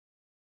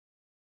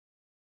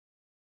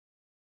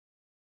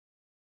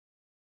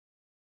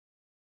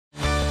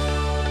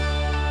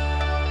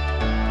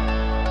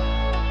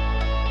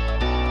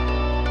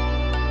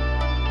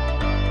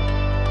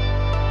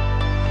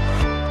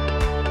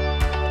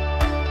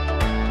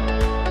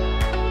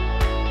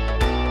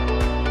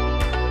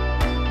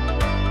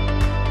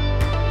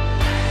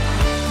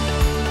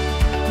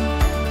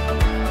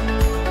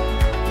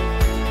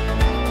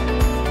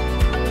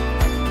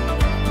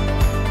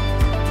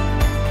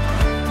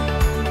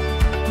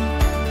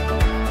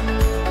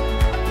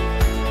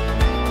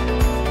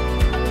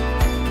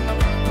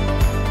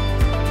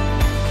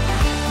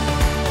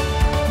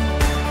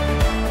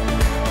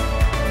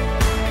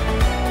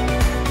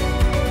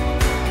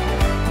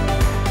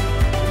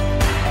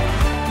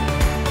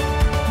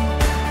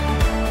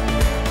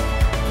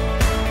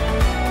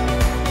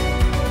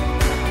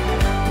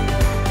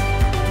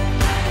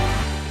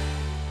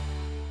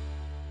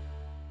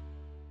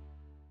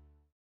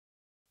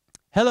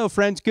Hello,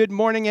 friends. Good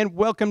morning and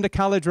welcome to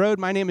College Road.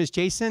 My name is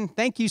Jason.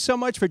 Thank you so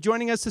much for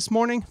joining us this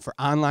morning for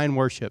online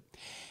worship.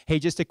 Hey,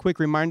 just a quick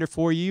reminder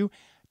for you.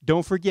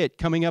 Don't forget,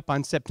 coming up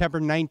on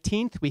September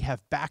 19th, we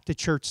have Back to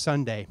Church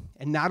Sunday.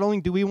 And not only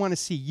do we want to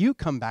see you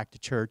come back to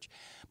church,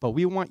 but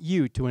we want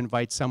you to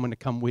invite someone to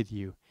come with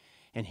you.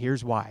 And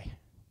here's why.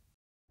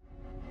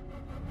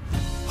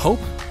 Hope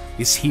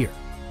is here.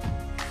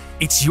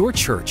 It's your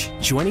church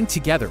joining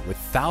together with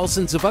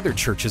thousands of other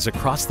churches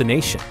across the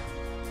nation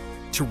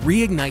to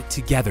reignite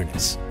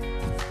togetherness,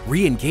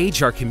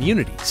 re-engage our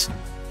communities,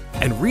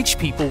 and reach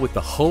people with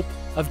the hope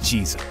of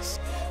Jesus.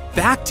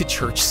 Back to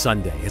Church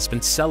Sunday has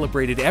been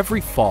celebrated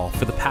every fall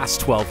for the past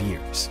 12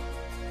 years.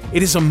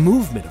 It is a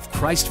movement of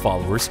Christ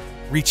followers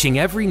reaching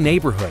every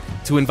neighborhood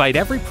to invite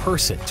every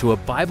person to a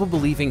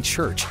Bible-believing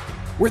church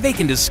where they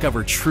can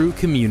discover true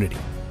community.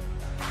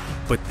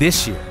 But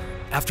this year,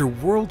 after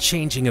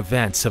world-changing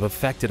events have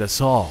affected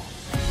us all,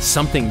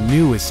 something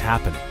new is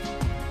happening.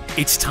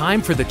 It's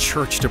time for the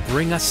church to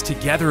bring us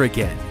together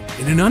again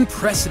in an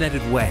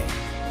unprecedented way.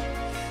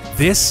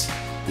 This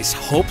is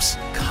Hope's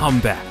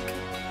Comeback.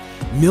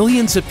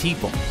 Millions of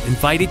people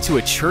invited to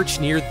a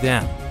church near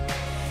them.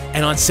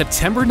 And on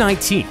September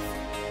 19th,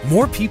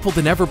 more people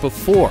than ever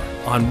before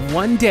on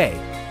one day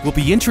will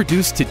be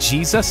introduced to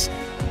Jesus,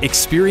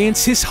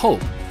 experience His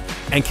hope,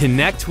 and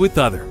connect with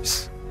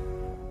others.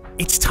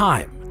 It's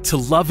time to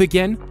love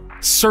again,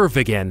 serve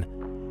again,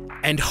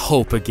 and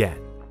hope again.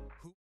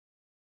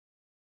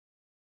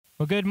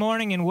 Well, good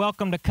morning and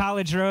welcome to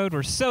College Road.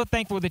 We're so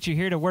thankful that you're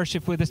here to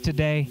worship with us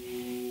today.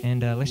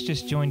 And let's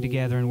just join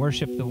together and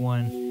worship the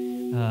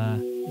one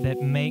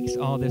that makes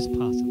all this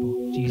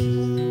possible,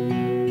 Jesus.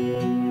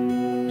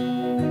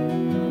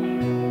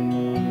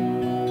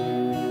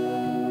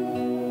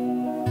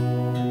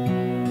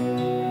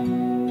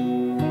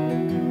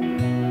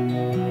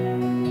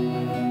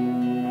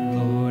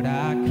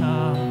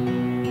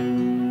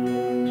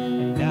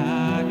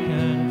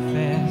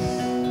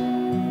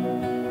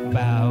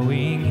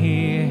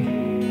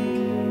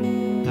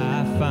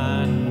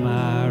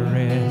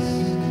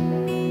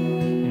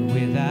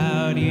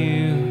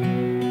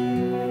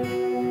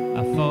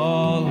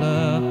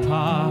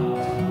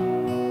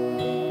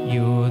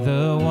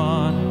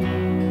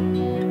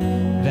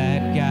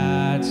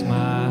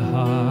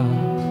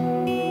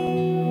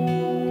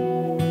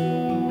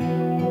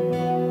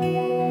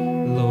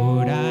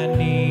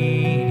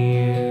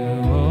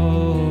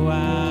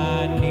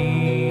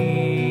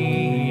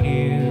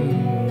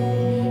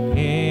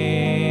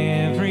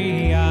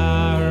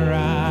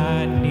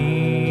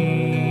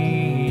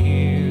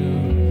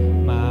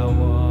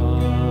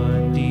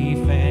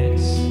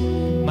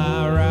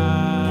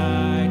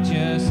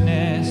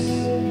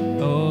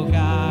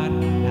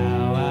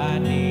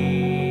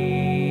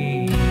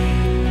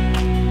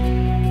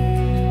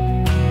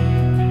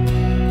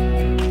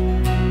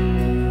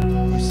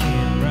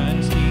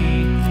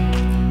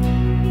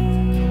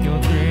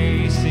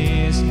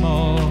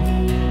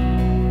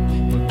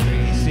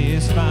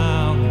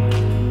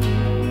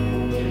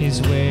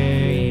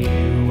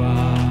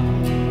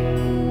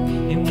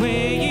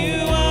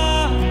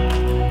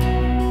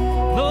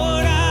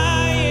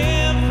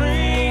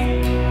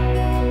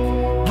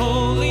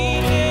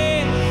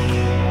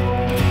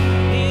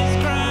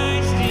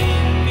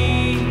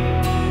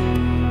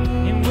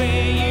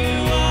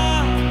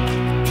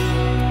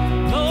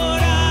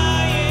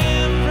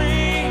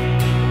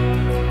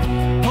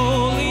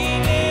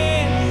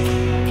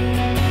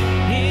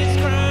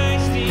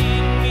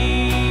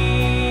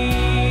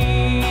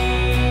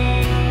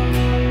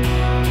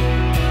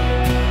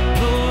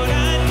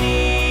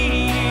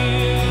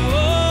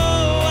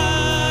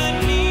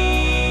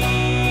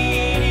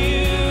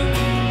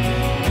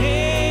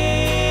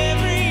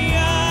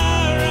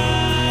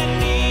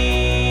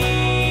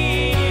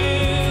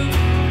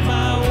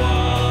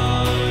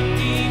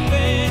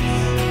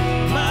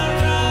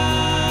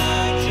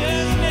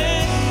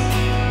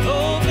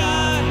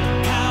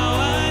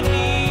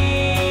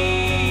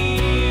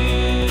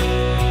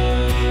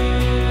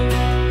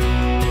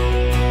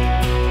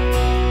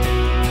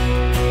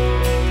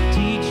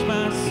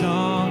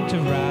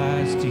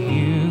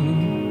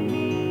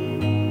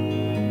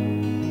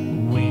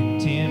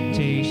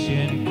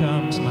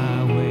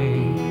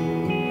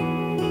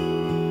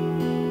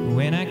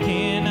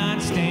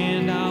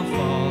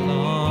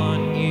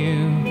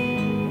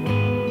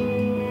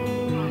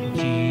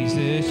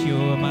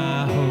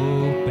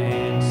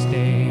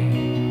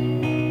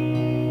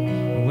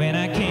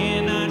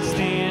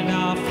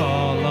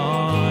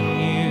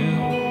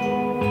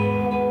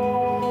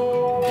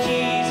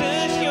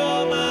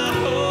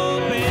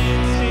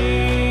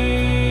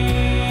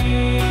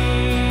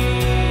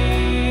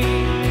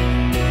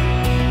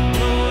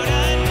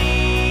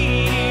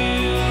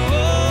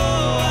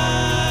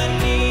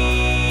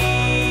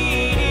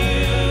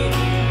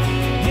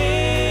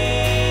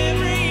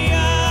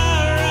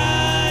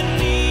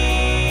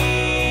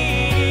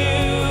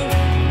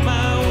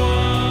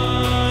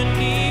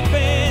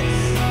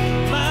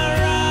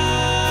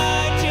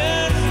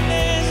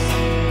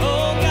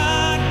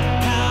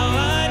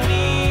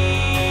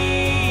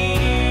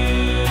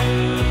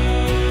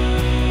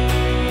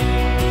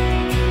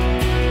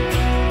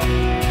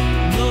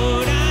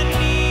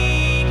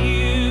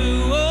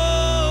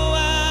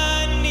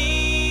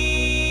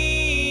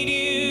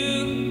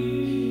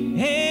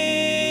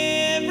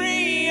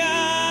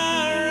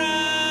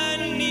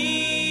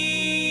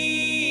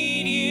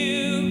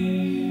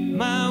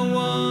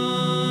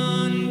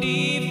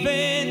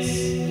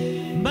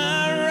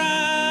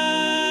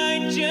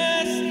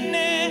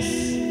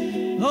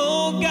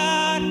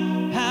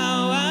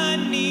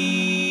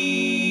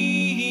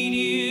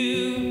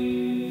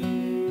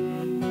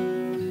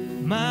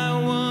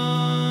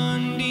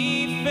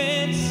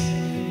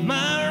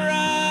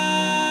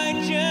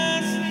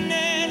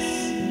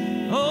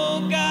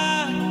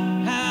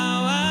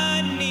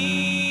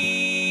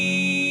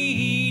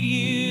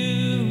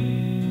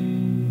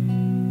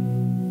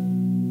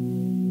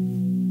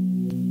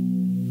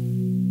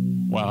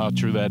 how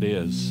true that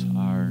is.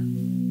 Our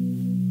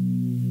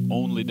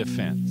only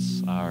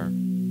defense, our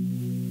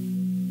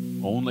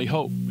only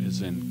hope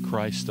is in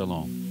Christ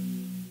alone.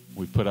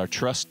 We put our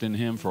trust in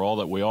Him for all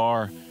that we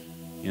are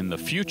in the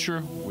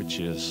future, which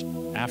is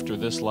after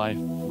this life.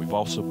 We've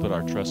also put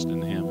our trust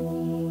in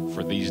Him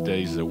for these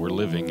days that we're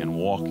living and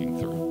walking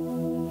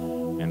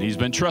through. And He's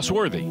been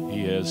trustworthy.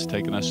 He has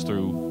taken us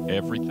through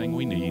everything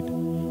we need.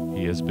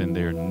 He has been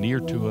there near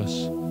to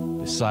us,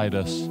 beside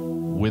us,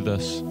 with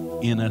us,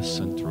 in us,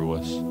 and through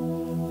us.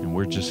 And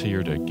we're just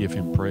here to give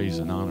Him praise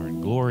and honor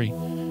and glory.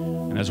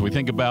 And as we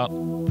think about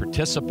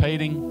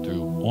participating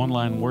through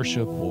online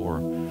worship or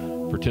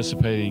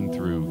participating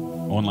through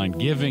online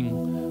giving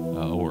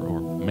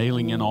or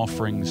mailing in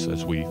offerings,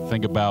 as we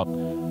think about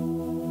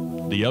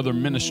the other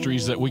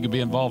ministries that we can be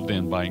involved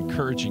in by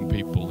encouraging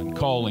people and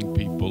calling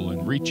people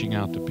and reaching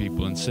out to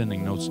people and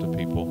sending notes to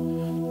people,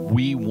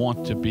 we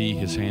want to be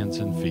His hands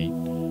and feet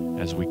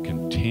as we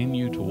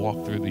continue to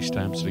walk through these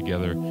times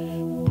together,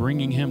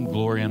 bringing Him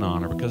glory and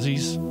honor, because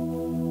He's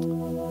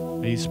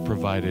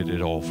provided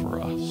it all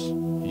for us.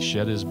 He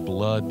shed His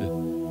blood.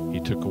 He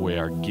took away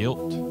our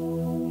guilt.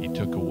 He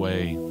took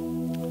away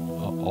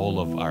all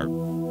of our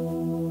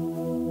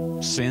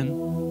sin,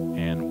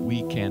 and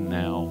we can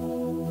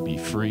now be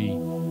free.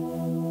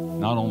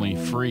 Not only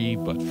free,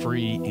 but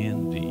free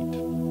indeed.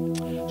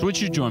 So would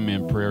you join me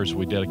in prayer as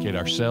we dedicate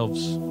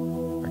ourselves,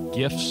 our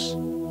gifts,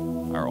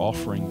 our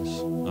offerings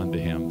unto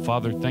Him.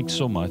 Father, thanks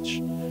so much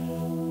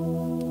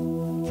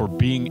for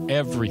being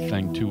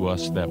everything to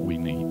us that we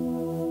need.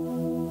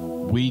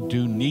 We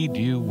do need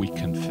You. We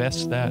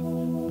confess that.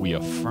 We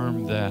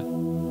affirm that.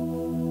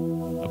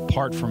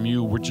 Apart from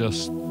You, we're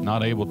just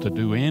not able to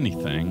do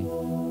anything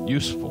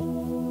useful.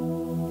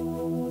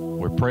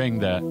 We're praying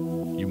that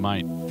You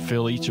might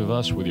fill each of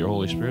us with Your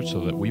Holy Spirit so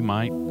that we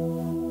might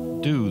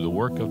do the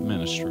work of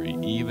ministry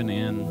even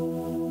in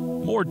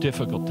more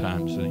difficult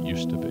times than it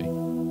used to be.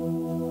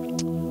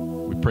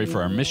 We pray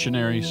for our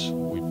missionaries.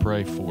 We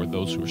pray for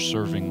those who are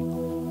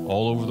serving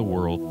all over the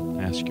world.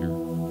 Ask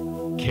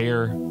Your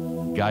care,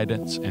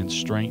 guidance, and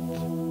strength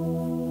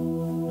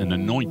and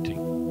anointing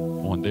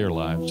on their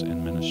lives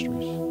and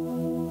ministries.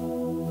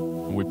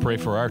 And we pray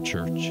for our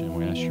church, and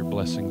we ask Your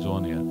blessings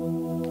on it.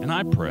 And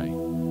I pray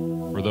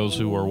for those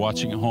who are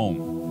watching at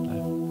home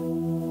that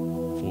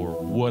for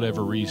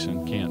whatever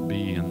reason can't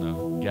be in the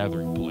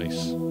gathering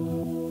place,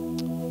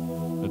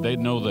 that they'd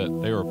know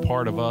that they are a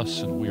part of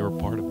us and we are a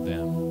part of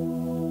them.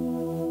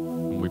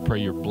 And we pray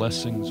Your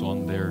blessings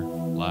on their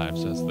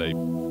lives as they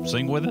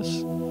sing with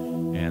us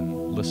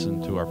and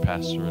listen to our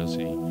pastor as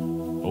he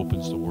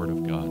opens the Word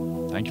of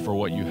God. Thank You for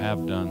what You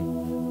have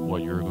done,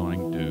 what You're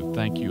going to do.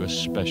 Thank You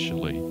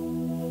especially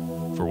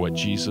for what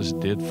Jesus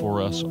did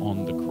for us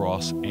on the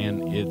cross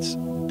and its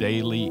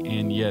daily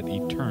and yet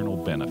eternal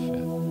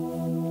benefit.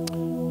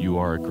 You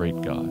are a great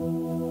God.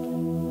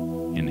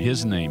 In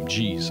His name,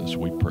 Jesus,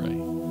 we pray.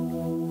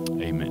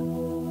 Amen.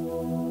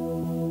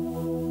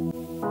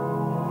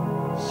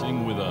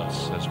 Sing with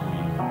us as we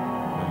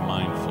are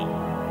mindful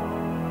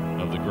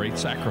of the great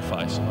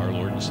sacrifice of our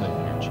Lord and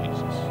Savior,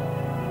 Jesus.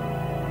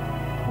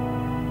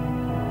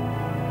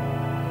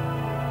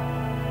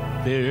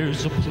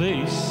 There's a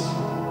place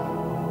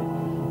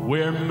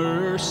where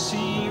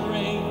mercy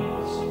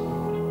reigns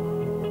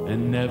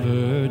and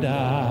never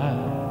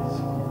dies.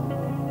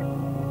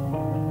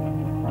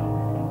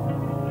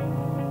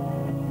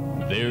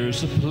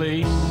 There's a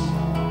place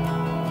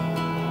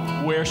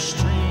where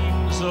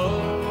streams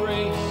of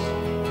grace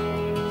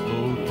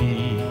flow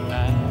deep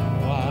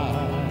and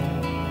wide,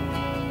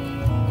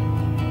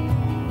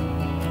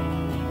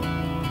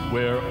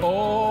 where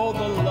all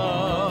the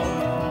love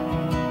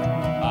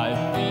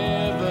I've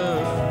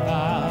ever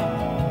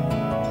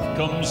found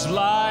comes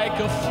like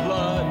a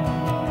flood,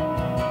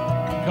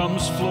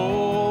 comes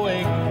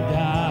flowing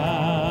down.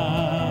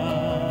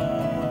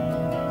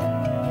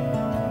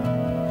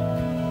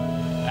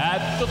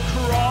 At the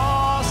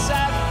cross, I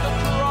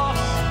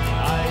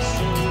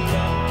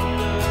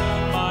surrender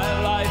my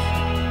life.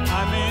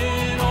 I'm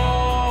in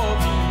awe of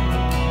You.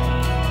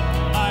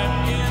 I'm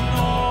in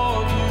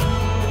awe of You.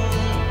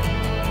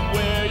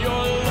 Where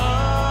Your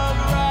love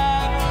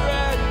ran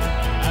red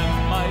and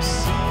my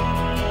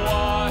sin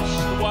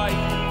washed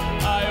white,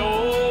 I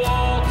owe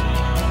all to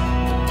You.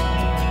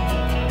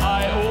 I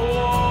owe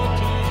all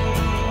to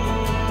You,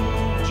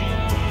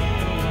 Jesus.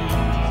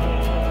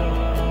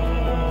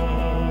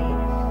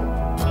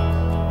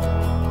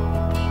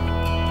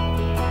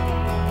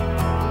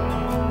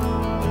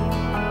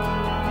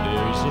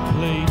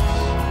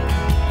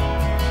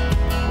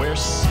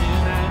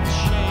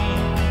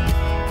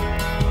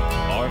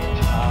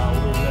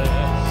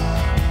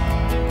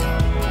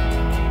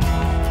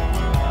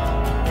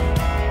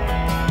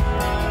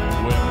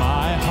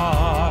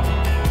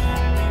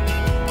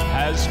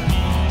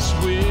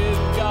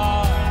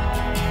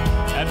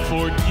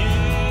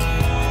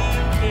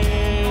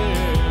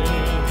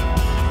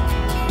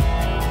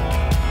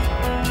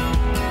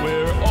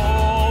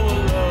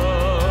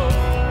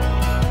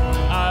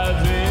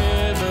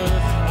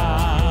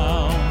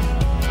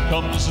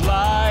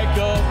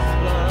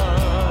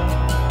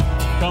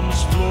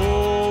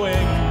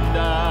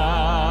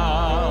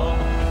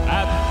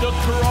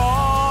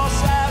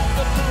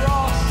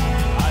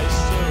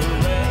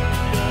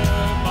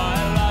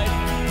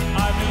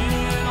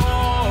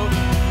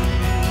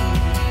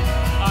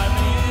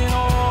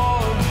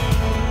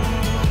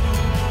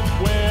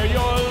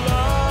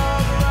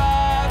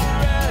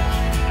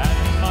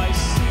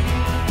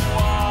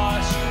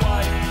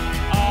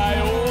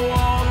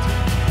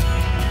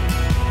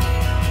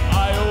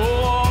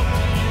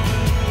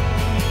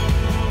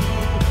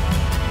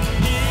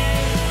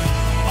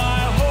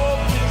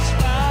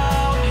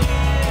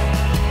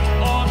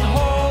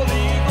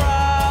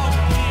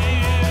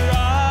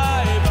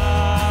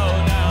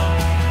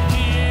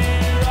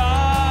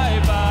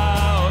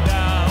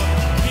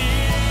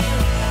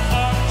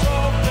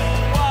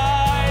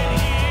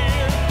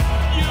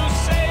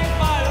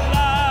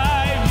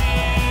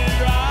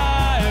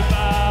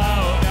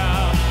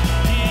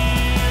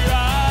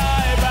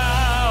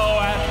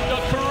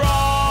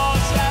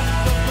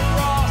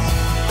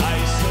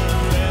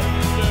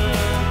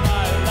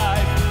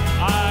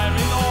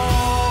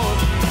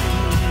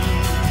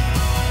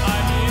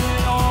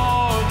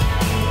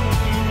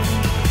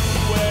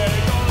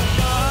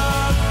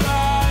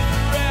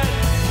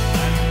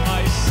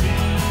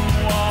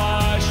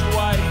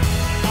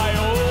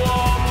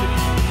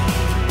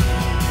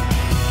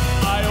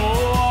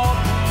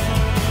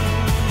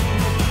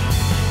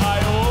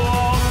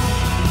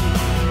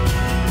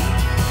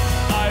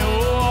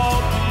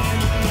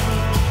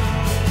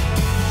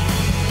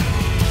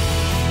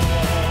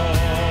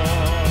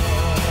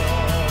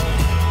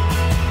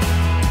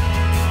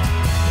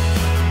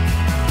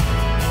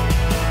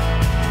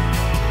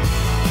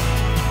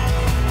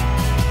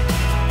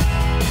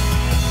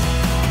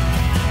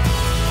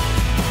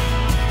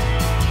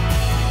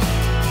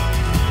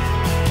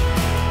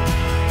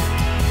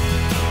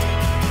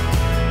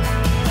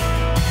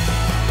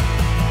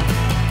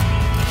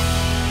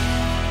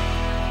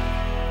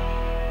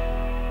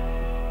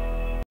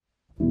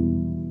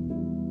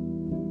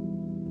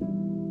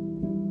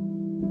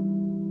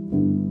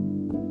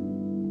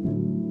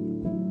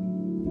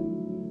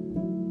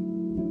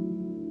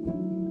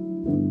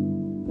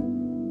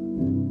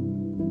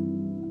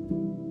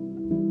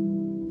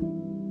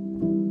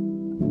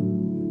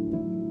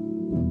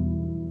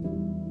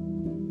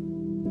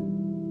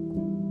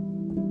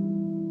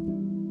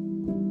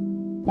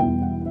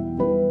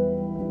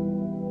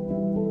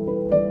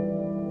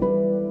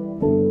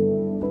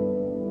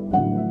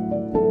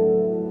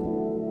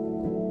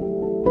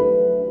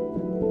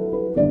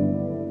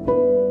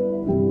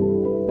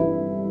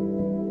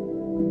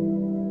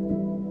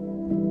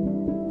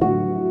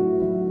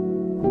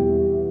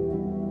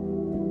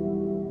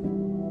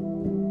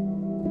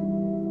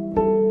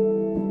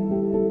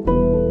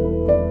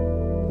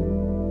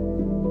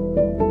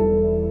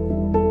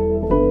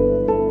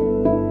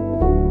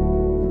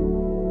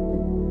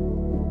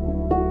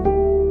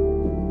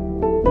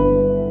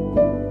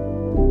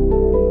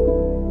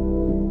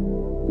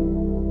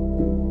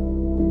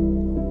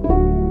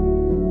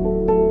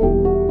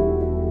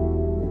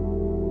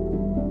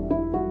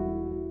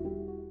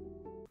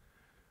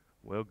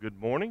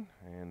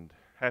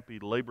 happy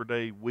Labor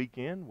Day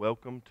weekend.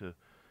 Welcome to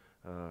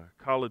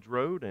College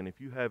Road. And if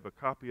you have a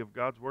copy of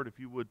God's Word, if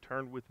you would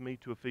turn with me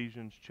to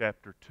Ephesians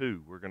chapter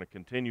 2. We're going to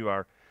continue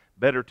our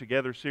Better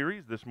Together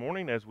series this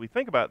morning as we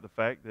think about the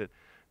fact that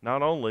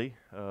not only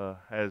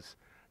has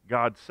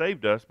God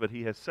saved us, but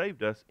He has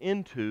saved us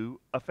into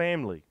a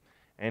family.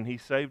 And He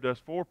saved us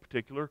for a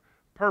particular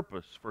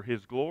purpose, for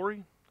His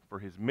glory, for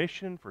His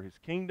mission, for His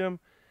kingdom,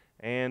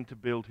 and to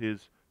build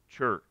His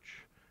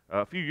church.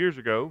 A few years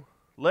ago,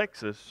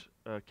 Lexus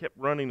kept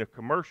running a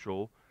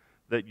commercial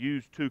that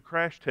used two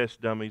crash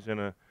test dummies in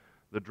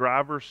the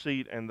driver's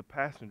seat and the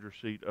passenger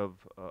seat of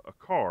a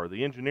car.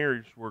 The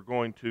engineers were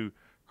going to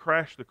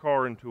crash the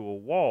car into a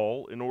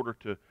wall in order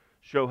to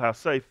show how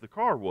safe the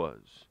car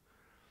was.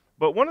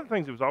 But one of the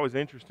things that was always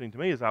interesting to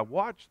me as I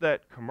watched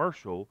that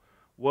commercial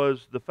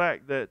was the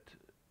fact that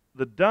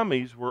the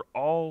dummies were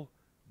all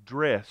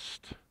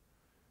dressed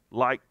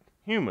like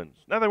humans.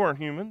 Now, they weren't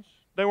humans.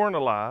 They weren't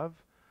alive.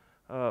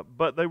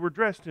 But they were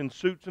dressed in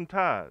suits and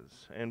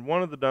ties, and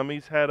one of the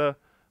dummies had a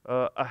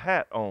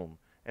hat on,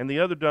 and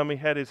the other dummy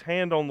had his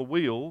hand on the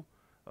wheel,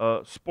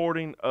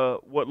 sporting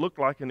what looked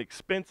like an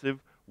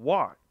expensive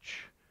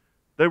watch.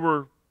 They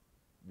were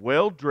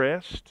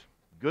well-dressed,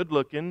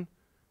 good-looking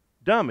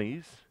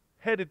dummies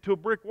headed to a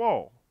brick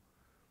wall.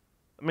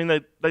 I mean,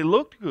 they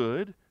looked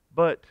good,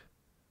 but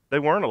they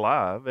weren't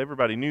alive.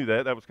 Everybody knew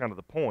that. That was kind of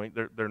the point.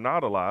 They're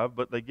not alive,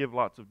 but they give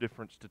lots of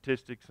different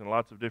statistics and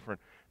lots of different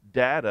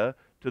data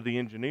to the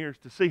engineers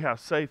to see how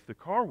safe the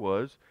car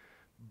was.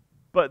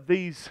 But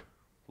these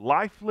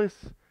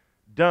lifeless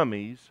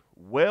dummies,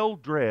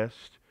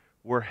 well-dressed,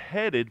 were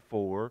headed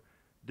for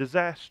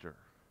disaster.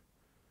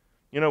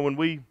 You know, when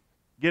we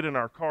get in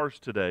our cars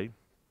today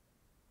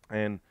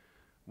and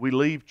we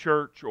leave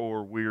church,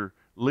 or we're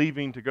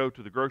leaving to go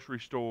to the grocery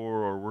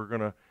store, or we're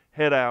going to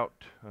head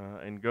out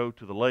and go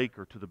to the lake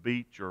or to the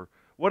beach or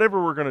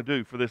whatever we're going to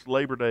do for this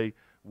Labor Day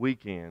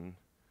weekend,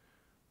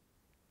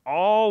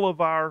 all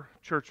of our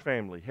church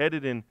family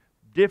headed in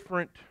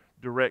different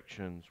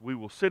directions. We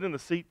will sit in the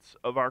seats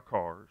of our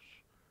cars.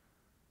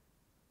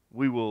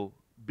 We will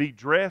be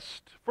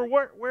dressed for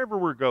wherever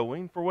we're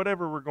going, for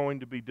whatever we're going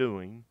to be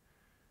doing.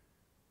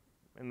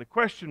 And the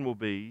question will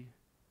be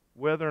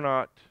whether or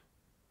not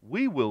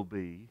we will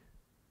be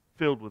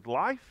filled with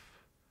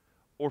life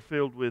or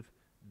filled with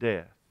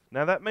death.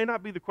 Now, that may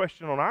not be the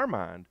question on our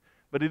mind,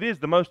 but it is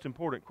the most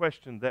important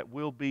question that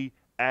will be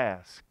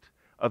asked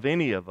of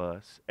any of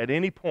us at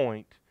any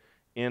point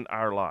in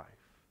our life.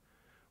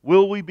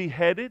 Will we be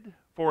headed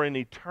for an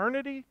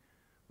eternity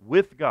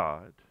with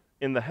God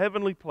in the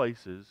heavenly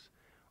places,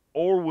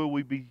 or will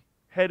we be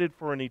headed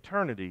for an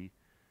eternity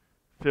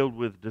filled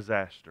with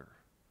disaster?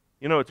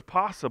 You know, it's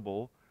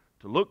possible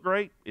to look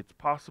great, it's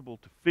possible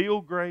to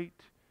feel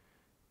great,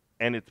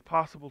 and it's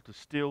possible to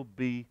still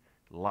be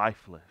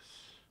lifeless.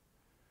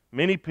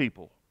 Many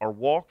people are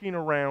walking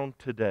around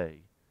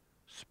today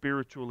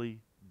spiritually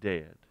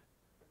dead.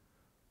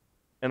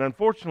 And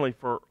unfortunately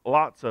for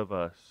lots of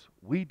us,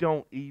 we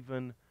don't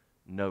even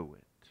know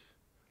it.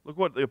 Look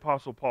what the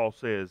Apostle Paul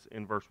says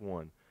in verse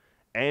 1.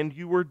 And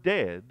you were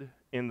dead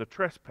in the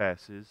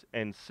trespasses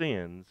and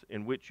sins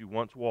in which you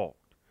once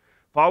walked,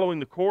 following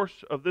the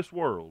course of this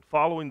world,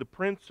 following the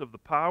prince of the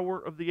power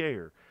of the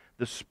air,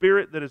 the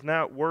spirit that is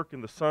now at work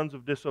in the sons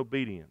of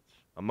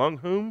disobedience, among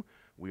whom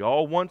we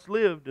all once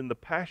lived in the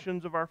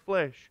passions of our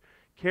flesh,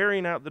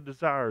 carrying out the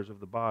desires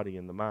of the body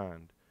and the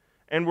mind,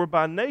 and were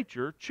by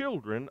nature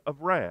children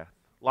of wrath,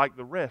 like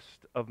the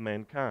rest of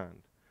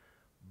mankind.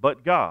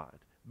 But God,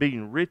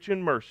 being rich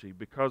in mercy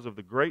because of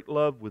the great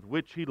love with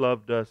which He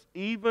loved us,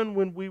 even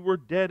when we were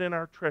dead in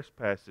our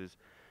trespasses,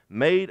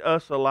 made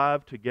us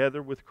alive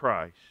together with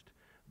Christ.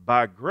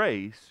 By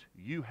grace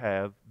you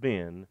have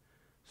been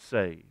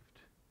saved.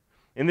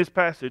 In this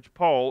passage,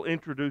 Paul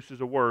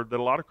introduces a word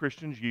that a lot of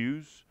Christians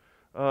use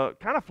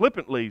kind of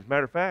flippantly. As a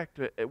matter of fact,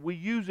 we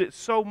use it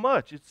so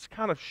much, it's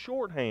kind of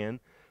shorthand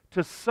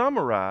to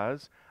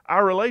summarize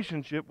our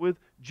relationship with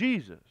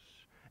Jesus.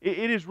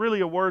 It is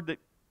really a word that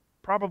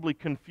probably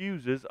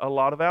confuses a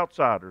lot of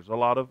outsiders, a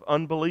lot of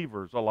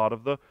unbelievers, a lot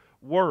of the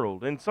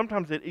world. And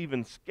sometimes it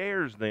even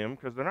scares them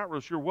because they're not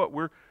really sure what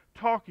we're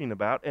talking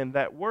about. And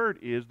that word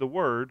is the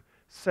word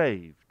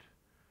saved.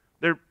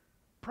 There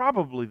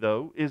probably,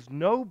 though, is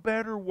no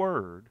better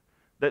word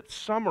that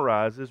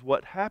summarizes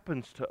what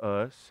happens to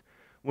us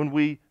when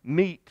we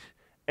meet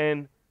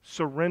and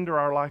surrender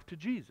our life to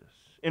Jesus.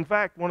 In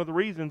fact, one of the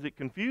reasons it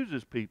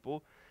confuses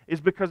people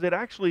is because it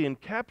actually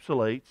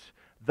encapsulates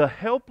the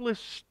helpless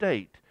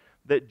state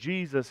that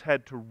Jesus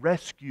had to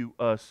rescue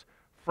us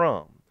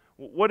from.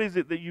 What is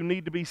it that you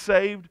need to be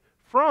saved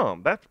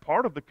from? That's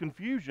part of the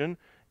confusion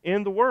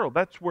in the world.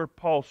 That's where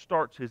Paul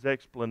starts his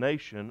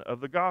explanation of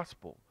the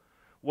gospel.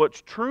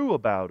 What's true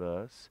about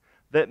us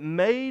that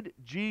made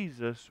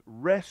Jesus'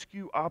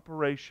 rescue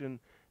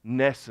operation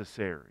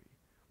necessary.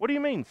 What do you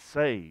mean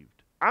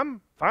saved? I'm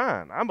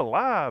fine. I'm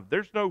alive.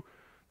 There's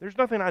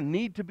nothing I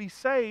need to be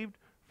saved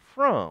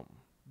from.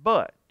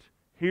 But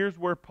here's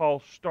where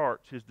Paul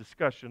starts his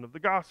discussion of the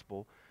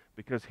gospel,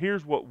 because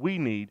here's what we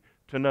need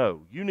to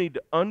know. You need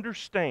to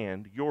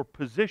understand your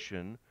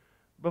position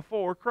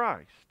before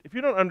Christ. If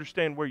you don't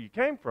understand where you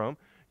came from,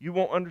 you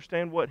won't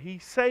understand what He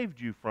saved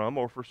you from,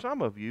 or for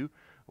some of you,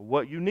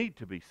 what you need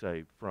to be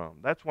saved from.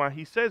 That's why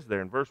He says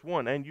there in verse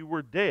 1, "And you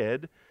were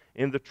dead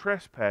in the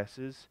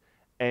trespasses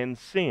and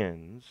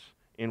sins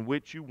in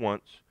which you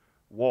once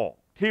walked."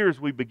 Here, as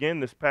we begin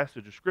this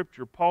passage of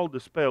Scripture, Paul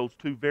dispels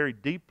two very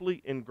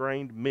deeply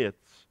ingrained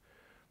myths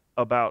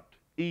about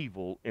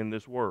evil in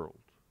this world.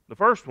 The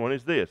first one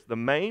is this: the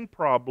main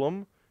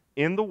problem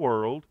in the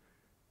world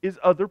is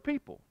other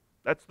people.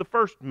 That's the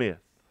first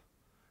myth.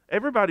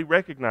 Everybody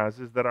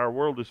recognizes that our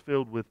world is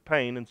filled with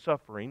pain and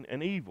suffering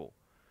and evil.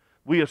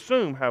 We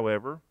assume,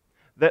 however,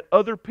 that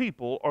other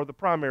people are the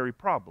primary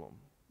problem.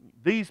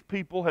 These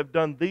people have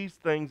done these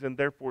things, and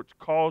therefore it's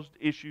caused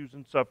issues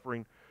and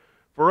suffering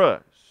for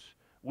us.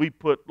 We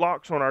put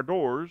locks on our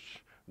doors,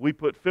 we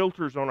put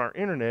filters on our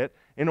internet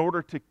in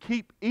order to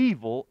keep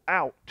evil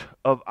out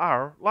of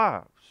our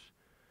lives.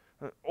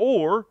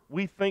 Or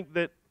we think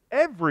that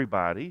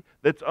everybody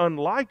that's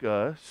unlike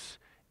us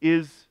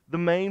is the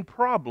main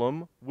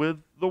problem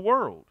with the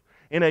world.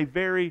 In a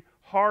very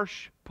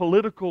harsh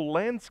political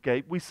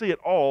landscape, we see it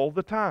all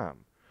the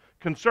time.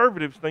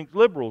 Conservatives think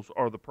liberals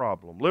are the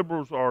problem.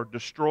 Liberals are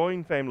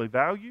destroying family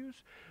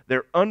values.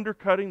 They're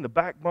undercutting the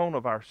backbone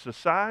of our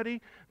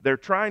society. They're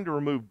trying to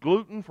remove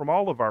gluten from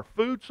all of our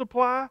food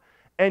supply.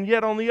 And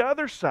yet on the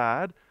other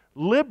side,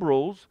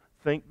 liberals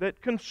think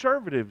that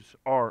conservatives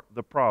are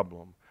the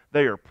problem.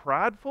 They are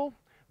prideful.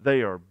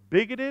 They are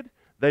bigoted.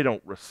 They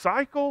don't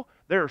recycle.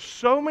 There are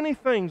so many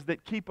things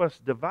that keep us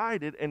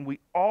divided, and we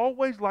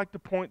always like to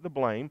point the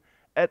blame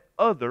at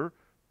other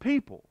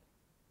people.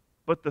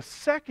 But the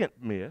second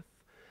myth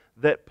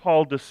that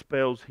Paul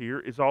dispels here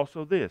is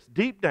also this: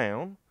 deep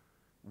down,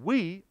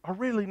 we are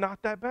really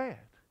not that bad.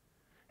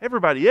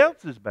 Everybody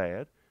else is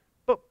bad,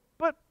 but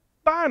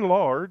by and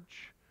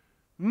large,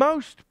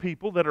 most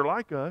people that are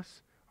like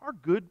us are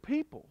good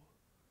people.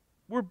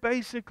 We're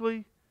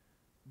basically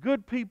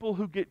good people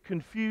who get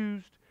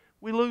confused,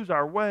 we lose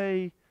our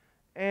way,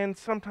 and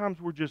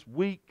sometimes we're just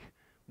weak,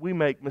 we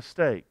make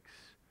mistakes.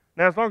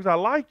 Now, as long as I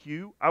like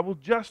you, I will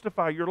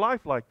justify your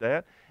life like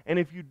that, and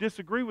if you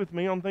disagree with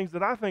me on things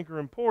that I think are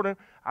important,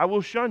 I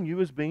will shun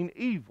you as being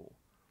evil.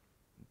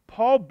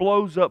 Paul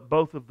blows up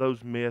both of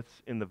those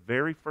myths in the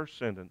very first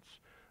sentence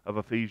of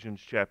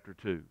Ephesians chapter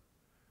 2.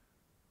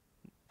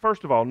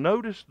 First of all,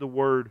 notice the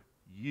word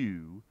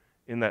 "you"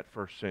 in that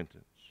first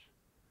sentence.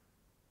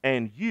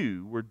 "And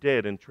you were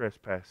dead in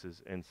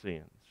trespasses and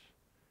sins."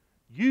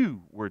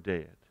 You were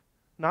dead.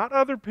 Not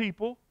other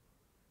people,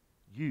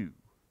 you.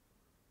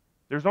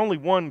 There's only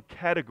one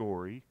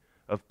category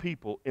of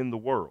people in the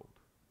world: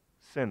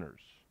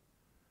 sinners.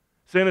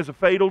 Sin is a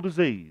fatal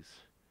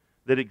disease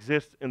that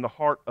exists in the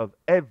heart of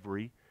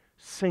every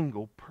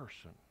single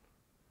person.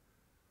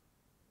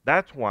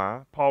 That's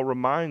why Paul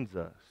reminds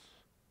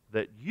us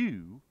that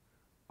you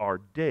are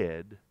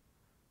dead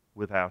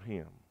without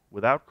Him.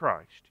 Without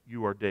Christ,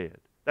 you are dead.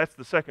 That's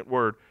the second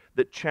word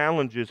that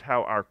challenges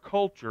how our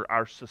culture,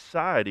 our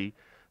society,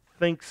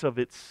 thinks of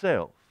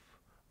itself.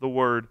 The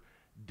word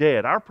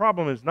dead. Our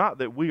problem is not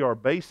that we are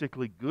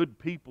basically good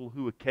people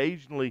who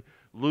occasionally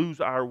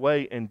lose our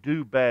way and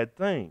do bad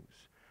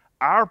things.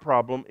 Our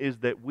problem is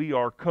that we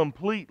are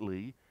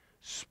completely,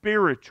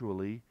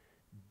 spiritually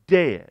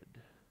dead.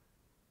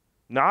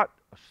 Not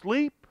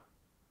asleep,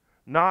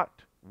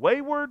 not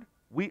wayward,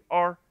 we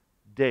are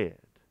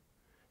dead.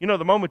 You know,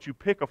 the moment you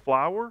pick a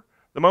flower,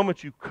 the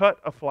moment you cut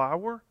a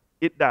flower,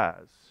 it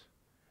dies.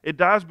 It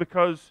dies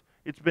because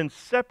it's been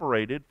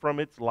separated from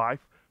its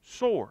life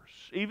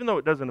source. Even though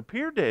it doesn't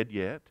appear dead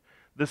yet,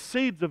 the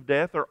seeds of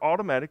death are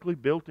automatically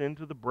built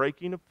into the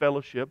breaking of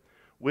fellowship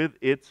with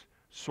its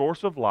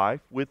source of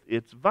life, with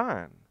its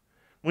vine.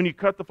 When you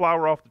cut the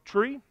flower off the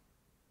tree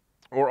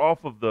or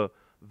off of the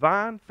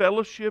vine,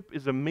 fellowship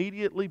is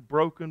immediately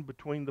broken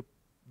between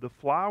the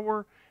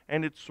flower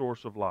and its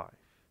source of life.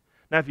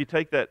 Now, if you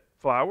take that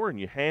flower and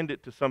you hand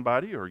it to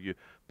somebody, or you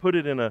put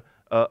it in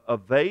a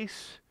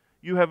vase,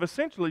 you have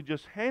essentially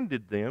just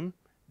handed them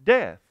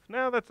death.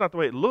 Now, that's not the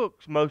way it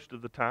looks most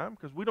of the time,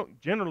 because we don't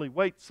generally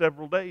wait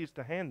several days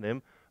to hand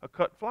them a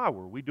cut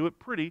flower. We do it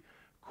pretty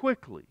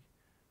quickly.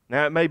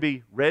 Now, it may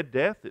be red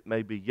death, it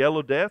may be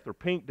yellow death, or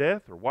pink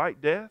death, or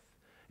white death.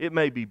 It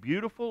may be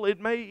beautiful, it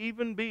may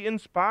even be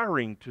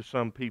inspiring to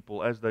some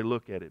people as they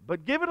look at it.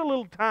 But give it a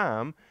little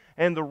time,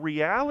 and the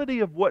reality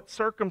of what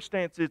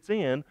circumstance it's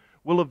in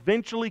will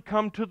eventually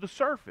come to the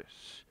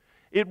surface.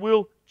 It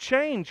will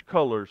change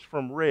colors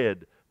from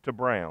red to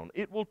brown.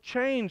 It will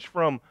change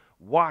from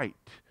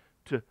white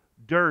to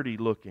dirty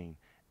looking.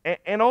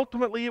 And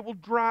ultimately it will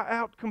dry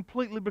out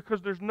completely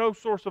because there's no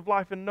source of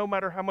life, and no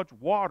matter how much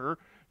water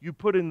you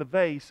put in the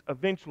vase,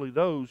 eventually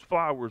those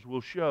flowers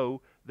will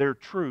show their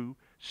true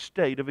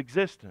state of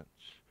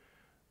existence.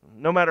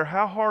 No matter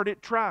how hard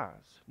it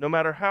tries, no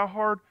matter how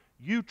hard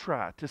you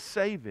try to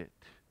save it,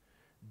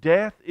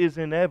 death is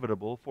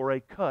inevitable for a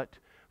cut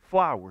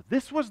flower.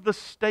 This was the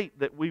state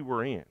that we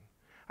were in.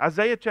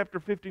 Isaiah chapter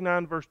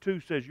 59 verse 2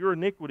 says, your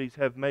iniquities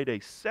have made a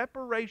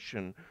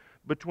separation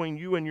between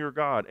you and your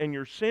God, and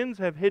your sins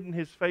have hidden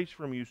his face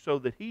from you so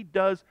that he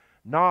does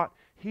not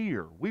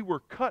hear. We were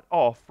cut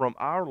off from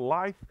our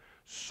life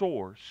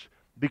source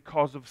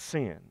because of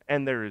sin.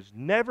 And there has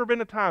never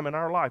been a time in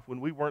our life when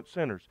we weren't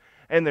sinners.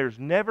 And there's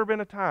never been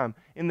a time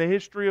in the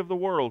history of the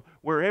world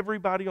where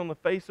everybody on the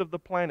face of the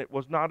planet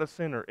was not a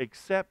sinner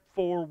except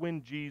for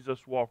when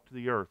Jesus walked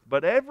the earth.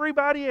 But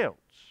everybody else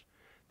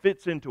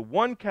fits into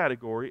one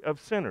category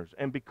of sinners.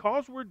 And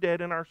because we're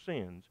dead in our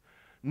sins,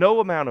 no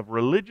amount of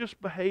religious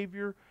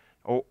behavior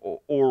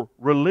or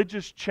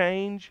religious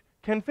change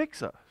can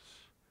fix us.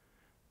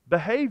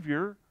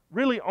 Behavior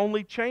really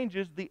only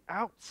changes the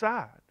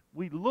outside.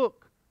 We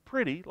look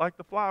pretty like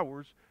the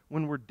flowers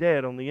when we're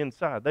dead on the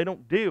inside. They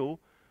don't deal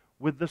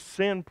with the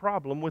sin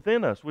problem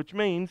within us, which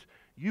means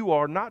you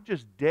are not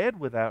just dead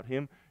without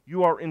him,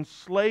 you are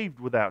enslaved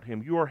without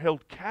him. You are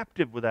held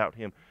captive without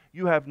him.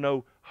 You have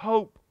no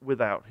hope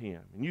without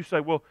him. And you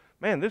say, well,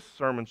 man, this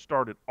sermon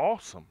started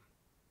awesome.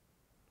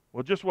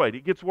 Well, just wait.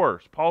 It gets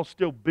worse. Paul's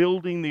still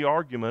building the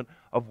argument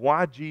of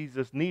why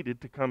Jesus needed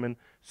to come and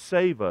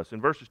save us. In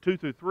verses 2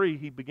 through 3,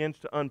 he begins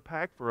to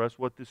unpack for us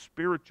what this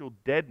spiritual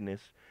deadness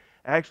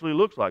actually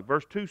looks like.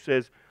 Verse 2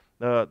 says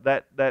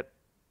that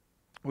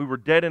we were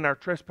dead in our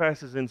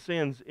trespasses and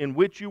sins in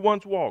which you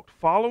once walked,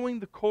 following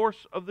the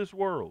course of this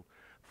world,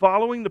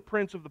 following the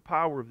prince of the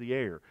power of the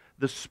air,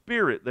 the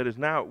spirit that is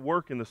now at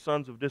work in the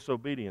sons of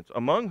disobedience,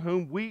 among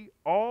whom we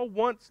all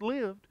once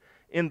lived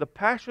in the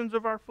passions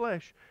of our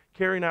flesh,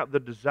 carrying out the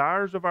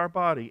desires of our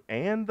body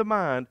and the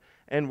mind,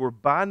 and were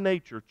by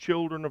nature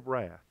children of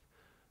wrath,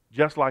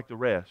 just like the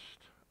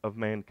rest of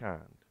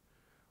mankind.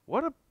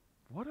 What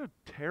a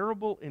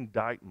terrible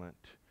indictment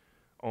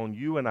on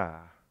you and I,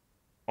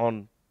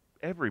 on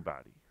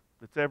everybody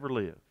that's ever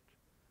lived.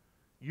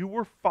 You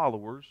were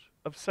followers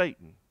of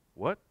Satan.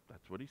 What?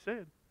 That's what he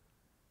said.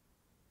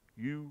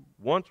 You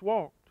once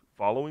walked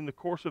following the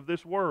course of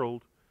this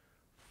world,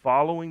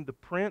 following the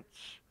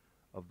prince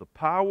of the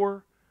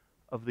power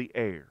of the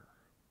air.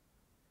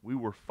 We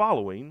were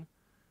following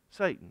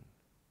Satan.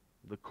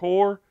 The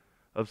core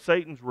of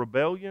Satan's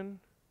rebellion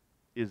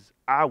is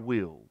I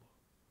will.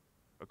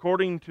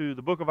 According to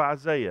the book of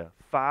Isaiah,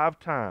 5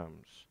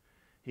 times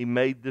he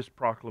made this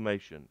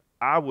proclamation: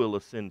 I will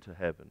ascend to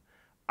heaven.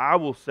 I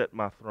will set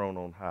my throne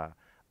on high.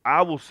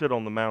 I will sit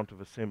on the mount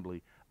of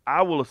assembly.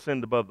 I will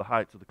ascend above the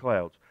heights of the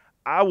clouds.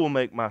 I will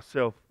make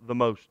myself the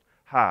most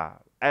high.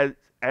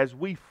 As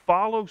we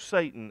follow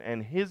Satan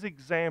and his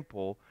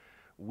example,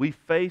 we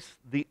face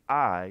the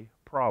I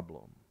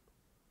problem.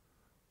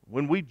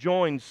 When we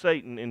joined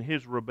Satan in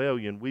his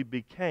rebellion, we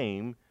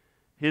became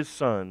his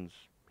sons,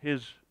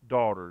 his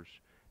daughters,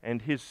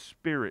 and his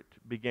spirit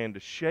began to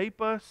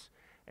shape us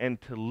and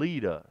to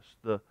lead us,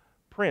 the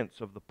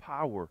prince of the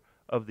power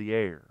of the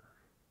air.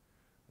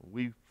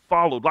 We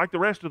followed, like the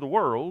rest of the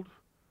world,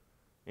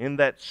 in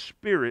that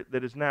spirit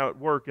that is now at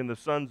work in the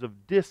sons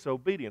of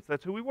disobedience.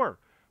 That's who we were.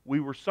 We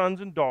were sons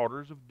and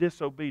daughters of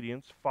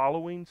disobedience,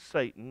 following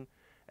Satan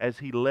as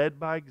he led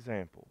by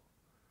example,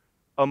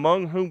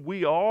 among whom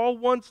we all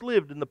once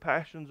lived in the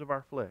passions of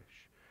our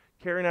flesh,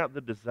 carrying out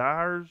the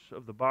desires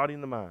of the body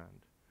and the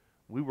mind.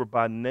 We were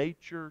by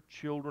nature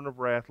children of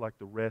wrath like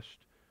the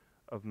rest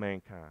of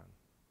mankind.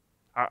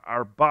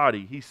 Our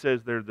body, he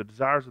says there, the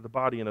desires of the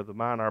body and of the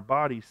mind. Our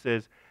body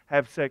says,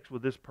 have sex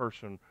with this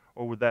person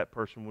or with that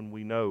person when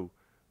we know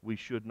we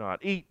should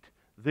not. Eat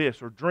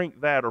this or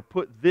drink that or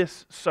put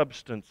this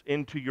substance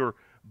into your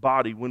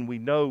body when we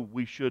know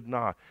we should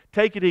not.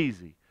 Take it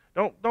easy.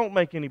 Don't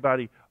make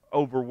anybody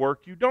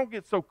overwork you. Don't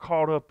get so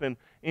caught up in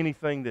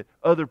anything that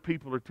other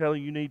people are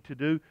telling you need to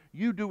do.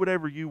 You do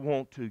whatever you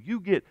want to. You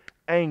get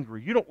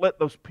angry. You don't let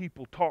those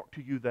people talk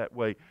to you that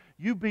way.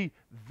 You be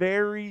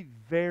very,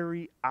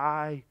 very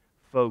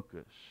I-focused.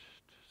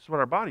 That's what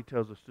our body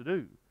tells us to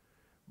do.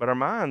 But our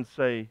minds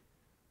say,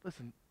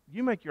 listen,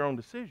 you make your own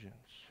decisions.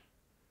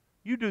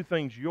 You do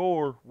things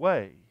your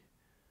way.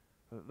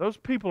 Those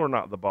people are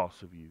not the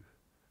boss of you.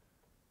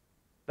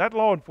 That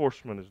law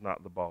enforcement is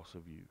not the boss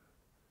of you.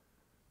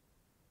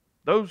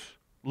 Those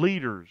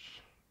leaders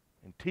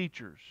and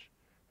teachers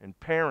and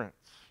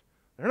parents,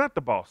 they're not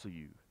the boss of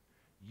you.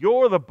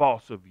 You're the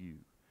boss of you.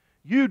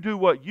 You do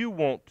what you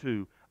want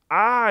to.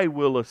 I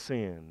will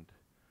ascend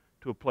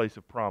to a place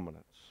of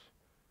prominence.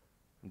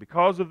 And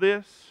because of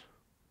this,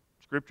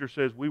 Scripture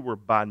says we were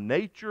by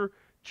nature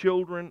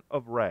children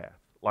of wrath,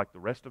 like the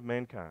rest of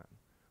mankind.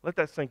 Let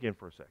that sink in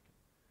for a second.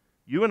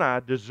 You and I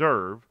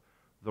deserve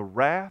the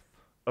wrath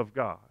of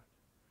God.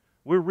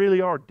 We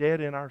really are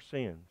dead in our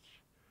sins.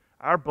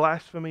 Our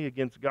blasphemy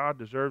against God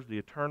deserves the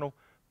eternal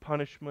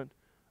punishment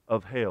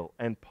of hell.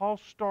 And Paul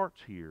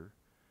starts here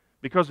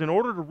because in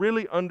order to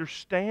really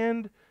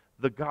understand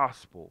the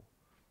gospel,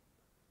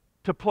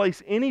 to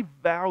place any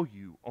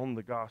value on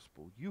the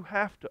gospel, you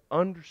have to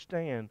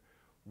understand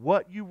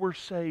what you were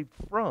saved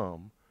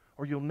from,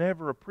 or you'll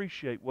never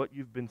appreciate what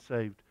you've been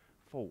saved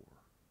for.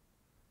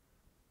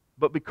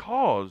 But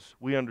because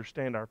we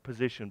understand our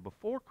position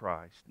before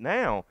Christ,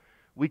 now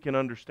we can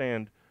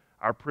understand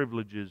our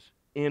privileges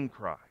in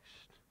Christ.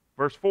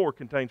 Verse 4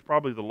 contains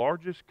probably the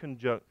largest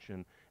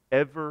conjunction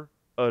ever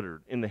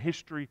uttered in the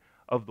history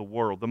of the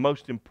world, the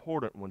most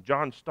important one.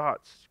 John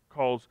Stott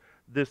calls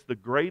this the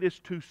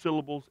greatest two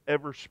syllables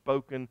ever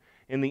spoken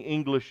in the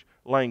English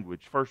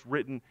language, first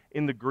written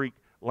in the Greek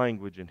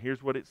language. And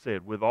here's what it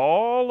said. With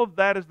all of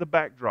that as the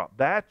backdrop,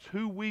 that's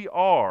who we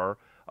are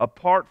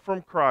apart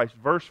from Christ.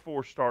 Verse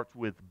 4 starts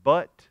with,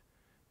 but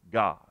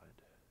God.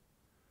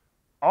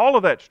 All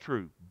of that's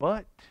true,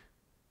 but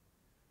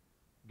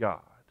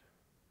God.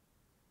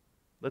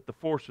 Let the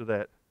force of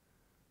that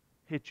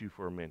hit you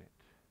for a minute.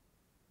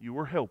 You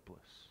were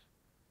helpless,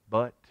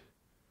 but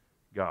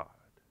God.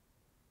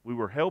 We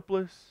were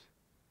helpless,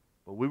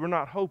 but we were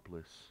not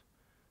hopeless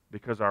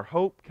because our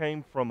hope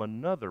came from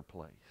another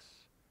place.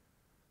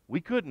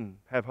 We couldn't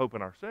have hope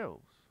in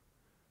ourselves,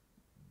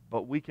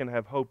 but we can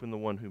have hope in the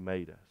one who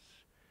made us.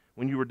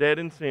 When you were dead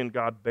in sin,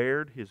 God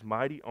bared His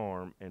mighty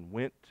arm and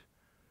went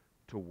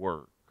to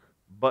work.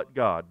 But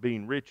God,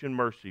 being rich in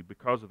mercy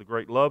because of the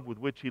great love with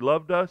which He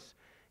loved us,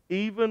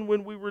 even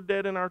when we were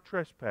dead in our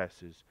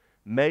trespasses,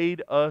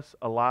 made us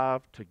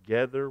alive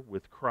together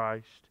with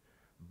Christ.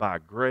 By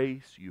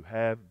grace you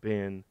have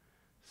been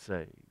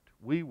saved.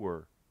 We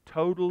were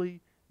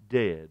totally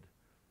dead,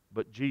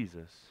 but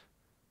Jesus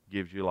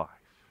gives you life.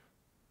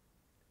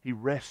 He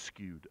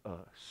rescued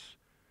us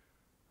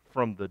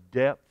from the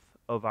depth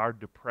of our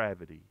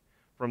depravity,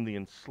 from the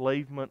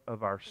enslavement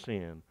of our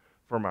sin,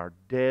 from our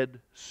dead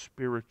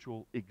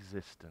spiritual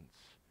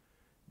existence.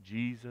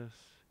 Jesus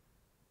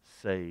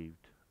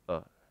saved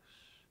us.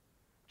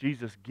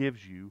 Jesus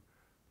gives you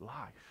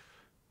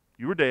life.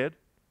 You were dead,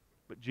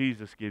 but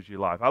Jesus gives you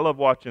life. I love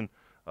watching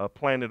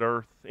Planet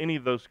Earth, any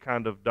of those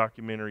kind of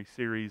documentary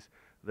series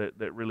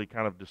that really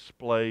kind of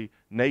display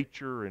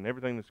nature and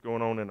everything that's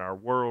going on in our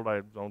world.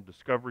 I was on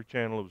Discovery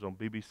Channel. It was on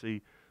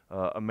BBC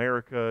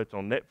America. It's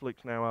on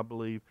Netflix now, I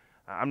believe.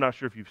 I'm not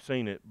sure if you've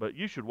seen it, but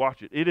you should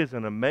watch it. It is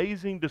an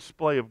amazing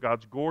display of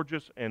God's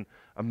gorgeous and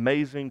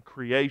amazing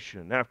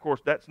creation. Now, of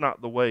course, that's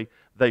not the way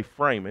they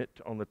frame it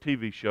on the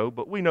TV show,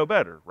 but we know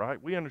better,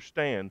 right? We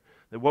understand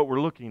that what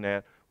we're looking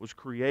at was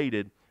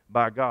created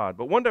by God.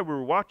 But one day we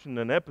were watching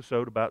an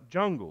episode about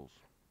jungles,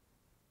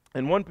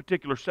 and one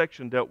particular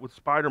section dealt with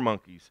spider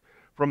monkeys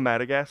from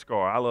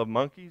Madagascar. I love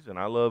monkeys, and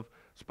I love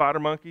spider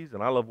monkeys,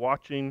 and I love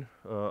watching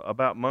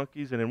about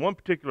monkeys. And in one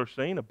particular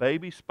scene, a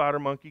baby spider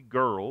monkey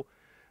girl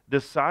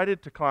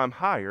decided to climb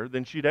higher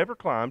than she'd ever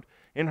climbed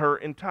in her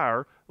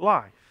entire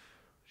life.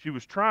 She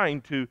was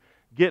trying to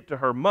get to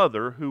her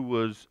mother, who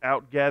was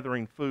out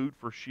gathering food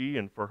for she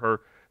and for her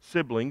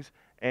siblings,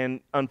 and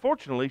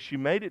unfortunately she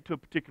made it to a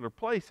particular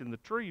place in the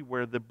tree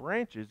where the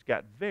branches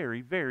got very,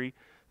 very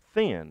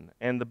thin,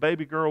 and the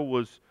baby girl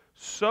was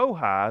so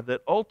high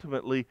that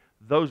ultimately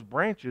those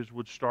branches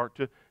would start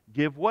to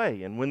give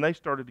way. And when they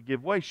started to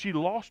give way, she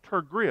lost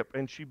her grip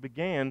and she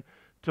began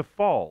to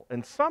fall.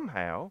 And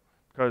somehow,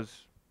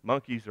 because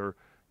monkeys are,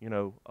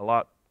 a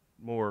lot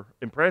more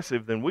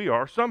impressive than we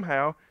are,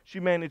 somehow she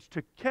managed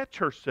to catch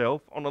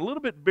herself on a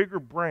little bit bigger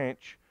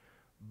branch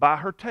by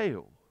her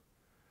tail.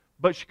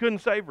 But she couldn't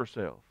save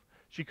herself.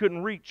 She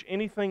couldn't reach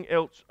anything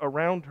else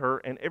around her,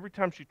 and every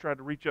time she tried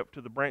to reach up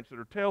to the branch that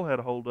her tail had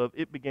a hold of,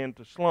 it began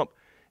to slump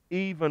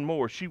even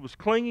more. She was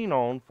clinging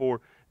on for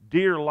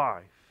dear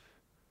life.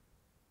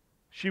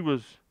 She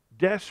was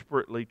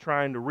desperately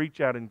trying to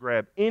reach out and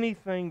grab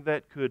anything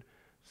that could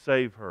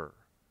save her.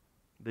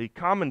 The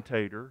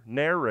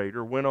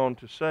narrator, went on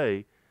to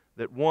say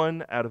that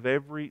 1 out of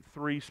every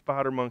 3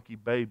 spider monkey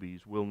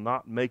babies will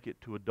not make it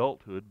to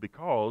adulthood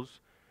because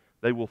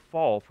they will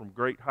fall from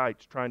great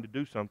heights trying to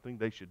do something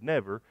they should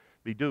never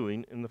be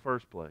doing in the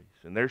first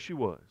place. And there she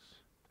was,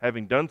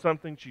 having done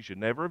something she should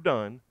never have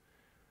done,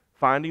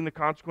 finding the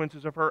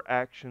consequences of her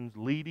actions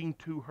leading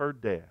to her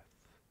death,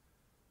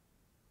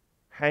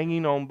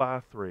 hanging on by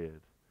a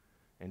thread.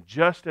 And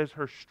just as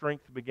her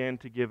strength began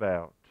to give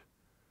out,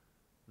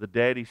 the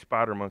daddy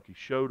spider monkey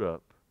showed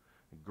up,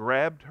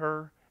 grabbed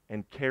her,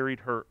 and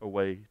carried her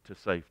away to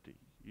safety.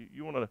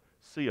 You want to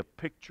see a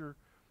picture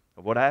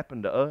of what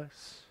happened to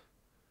us?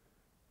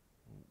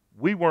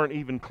 We weren't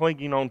even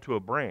clinging onto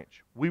a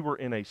branch. We were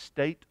in a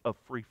state of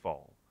free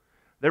fall.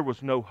 There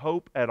was no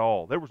hope at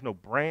all. There was no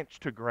branch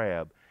to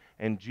grab.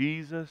 And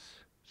Jesus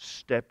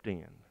stepped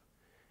in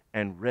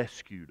and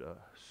rescued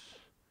us.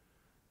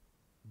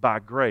 By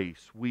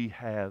grace, we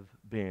have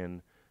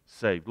been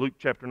saved. Luke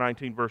chapter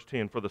 19, verse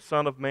 10, for the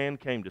Son of Man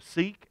came to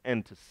seek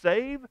and to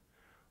save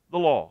the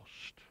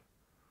lost.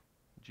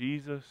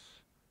 Jesus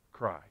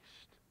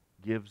Christ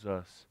gives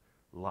us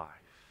life.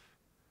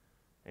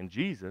 And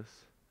Jesus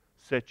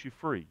set you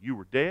free. You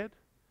were dead,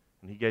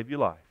 and He gave you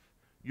life.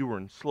 You were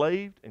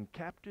enslaved and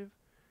captive,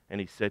 and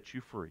He set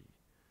you free.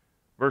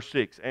 Verse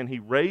 6, and He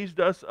raised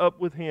us up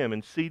with Him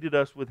and seated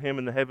us with Him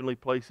in the heavenly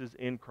places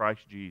in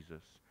Christ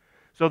Jesus,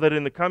 so that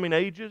in the coming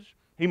ages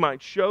He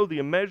might show the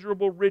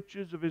immeasurable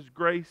riches of His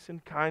grace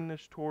and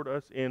kindness toward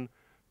us in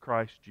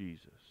Christ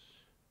Jesus.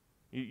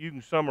 You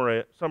can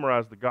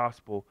summarize the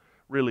gospel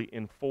really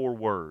in 4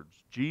 words.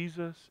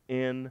 Jesus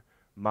in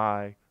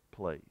my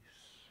place.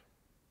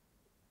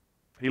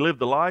 He lived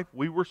the life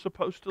we were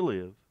supposed to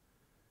live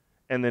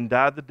and then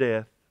died the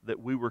death that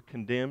we were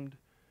condemned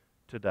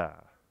to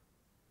die.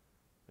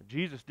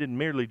 Jesus didn't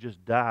merely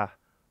just die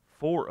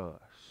for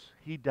us.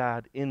 He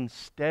died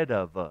instead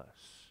of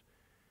us.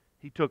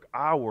 He took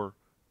our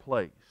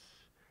place.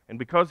 And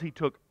because He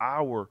took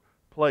our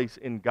place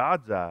in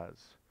God's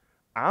eyes,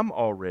 I'm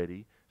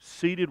already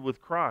seated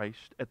with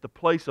Christ at the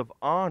place of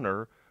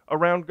honor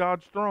around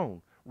God's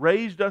throne,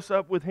 raised us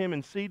up with Him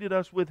and seated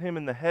us with Him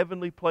in the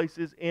heavenly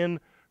places in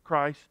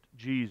Christ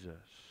Jesus.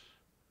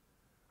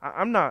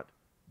 I'm not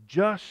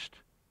just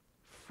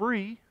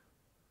free,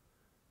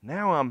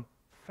 now I'm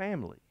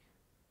family.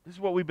 This is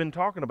what we've been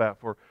talking about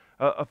for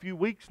a few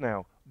weeks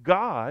now.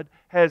 God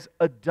has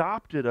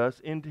adopted us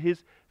into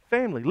His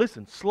family.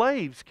 Listen,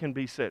 slaves can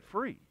be set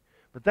free,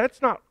 but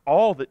that's not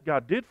all that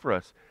God did for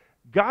us.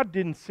 God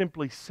didn't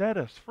simply set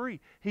us free.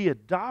 He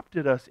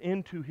adopted us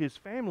into His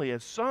family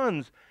as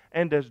sons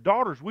and as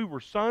daughters. We were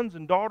sons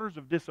and daughters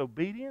of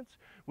disobedience.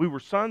 We were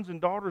sons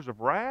and daughters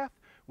of wrath.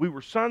 We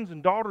were sons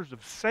and daughters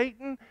of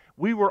Satan.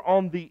 We were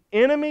on the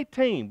enemy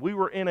team. We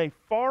were in a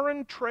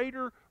foreign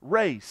trader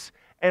race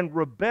and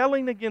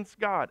rebelling against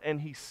God.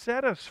 And He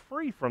set us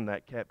free from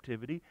that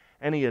captivity,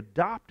 and He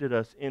adopted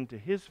us into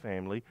His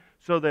family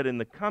so that in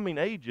the coming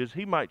ages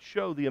He might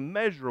show the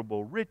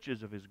immeasurable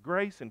riches of His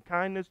grace and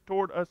kindness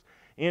toward us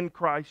in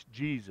Christ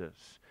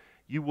Jesus.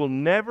 You will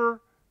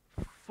never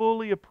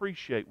fully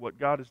appreciate what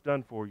God has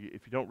done for you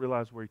if you don't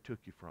realize where He took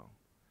you from.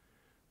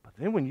 But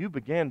then when you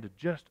began to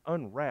just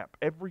unwrap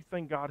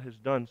everything God has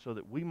done so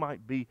that we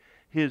might be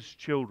His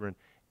children,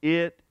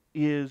 it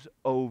is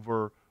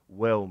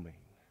overwhelming.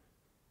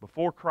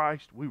 Before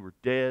Christ, we were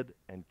dead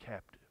and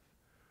captive.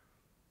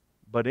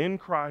 But in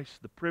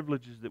Christ, the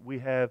privileges that we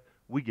have,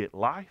 we get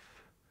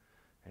life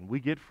and we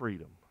get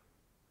freedom.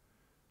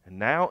 And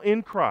now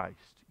in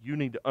Christ, you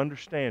need to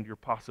understand your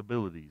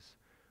possibilities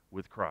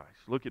with Christ.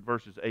 Look at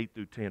verses 8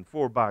 through 10.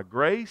 For by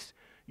grace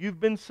you've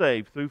been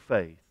saved through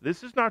faith.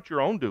 This is not your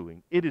own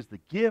doing. It is the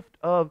gift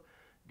of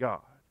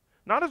God,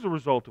 not as a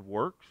result of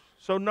works,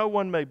 so no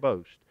one may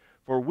boast.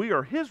 For we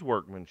are His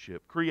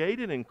workmanship,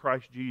 created in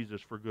Christ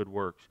Jesus for good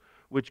works,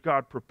 which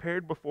God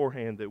prepared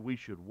beforehand that we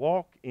should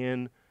walk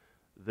in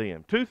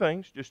them. Two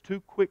things, just two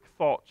quick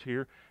thoughts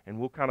here, and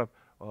we'll kind of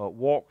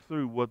walk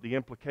through what the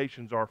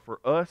implications are for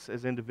us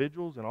as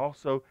individuals and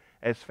also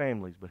as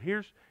families. But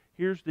here's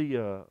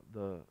the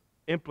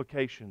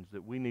implications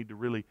that we need to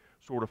really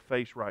sort of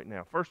face right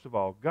now. First of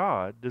all,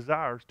 God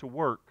desires to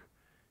work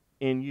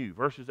in you.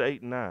 Verses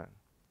 8 and 9.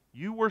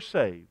 You were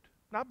saved,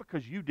 not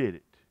because you did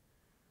it.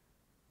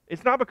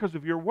 It's not because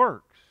of your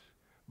works,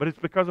 but it's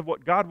because of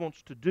what God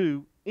wants to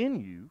do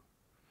in you,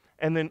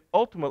 and then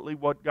ultimately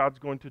what God's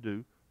going to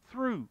do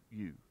through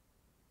you.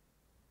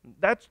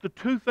 That's the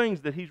two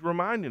things that He's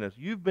reminding us.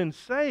 You've been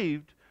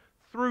saved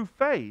through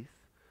faith.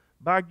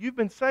 You've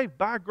been saved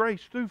by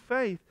grace through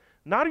faith,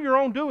 not of your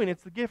own doing.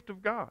 It's the gift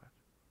of God.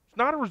 It's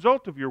not a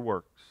result of your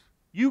works.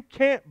 You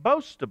can't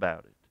boast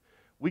about it.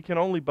 We can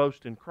only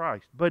boast in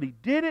Christ. But He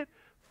did it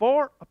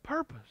for a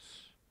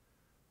purpose.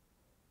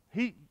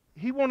 He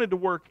wanted to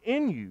work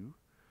in you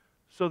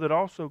so that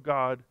also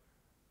God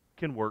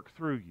can work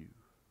through you.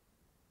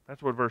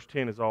 That's what verse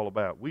 10 is all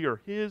about. We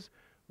are His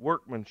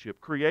workmanship,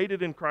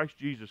 created in Christ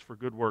Jesus for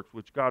good works,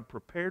 which God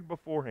prepared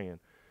beforehand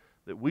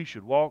that we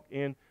should walk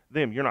in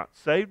them. You're not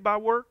saved by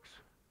works,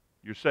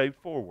 you're saved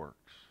for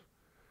works.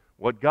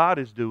 What God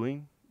is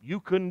doing, you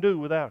couldn't do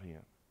without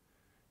Him.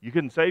 You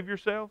couldn't save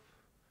yourself,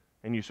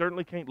 and you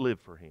certainly can't live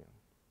for Him.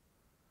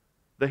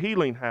 The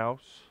Healing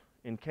House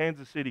in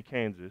Kansas City,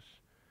 Kansas,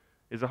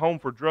 is a home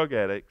for drug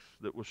addicts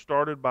that was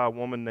started by a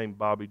woman named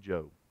Bobby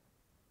Joe.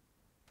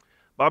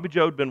 Bobby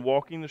Joe had been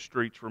walking the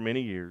streets for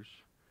many years,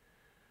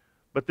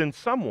 but then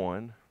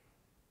someone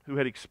who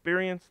had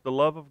experienced the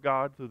love of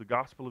God through the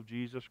gospel of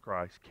Jesus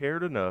Christ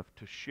cared enough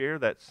to share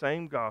that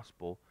same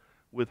gospel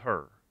with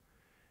her.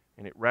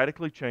 And it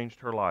radically changed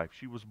her life.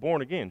 She was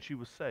born again. She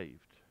was saved.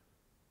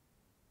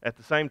 At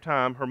the same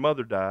time, her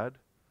mother died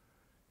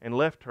and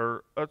left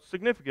her a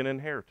significant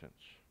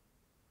inheritance.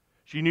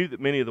 She knew that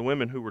many of the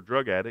women who were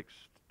drug addicts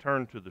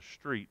turned to the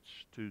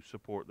streets to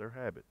support their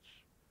habits.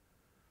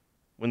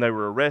 When they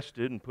were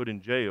arrested and put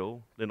in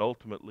jail, then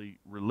ultimately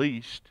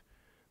released,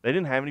 they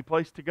didn't have any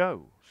place to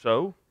go.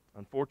 So,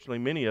 unfortunately,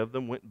 many of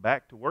them went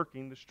back to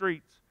working the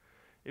streets.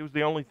 It was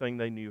the only thing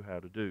they knew how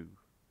to do.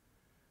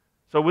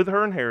 So with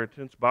her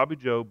inheritance, Bobby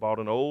Joe bought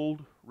an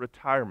old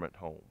retirement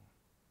home.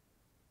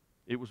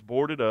 It was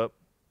boarded up.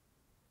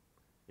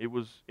 It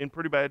was in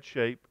pretty bad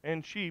shape,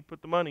 and she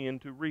put the money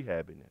into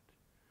rehabbing it.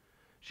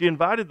 She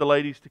invited the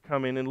ladies to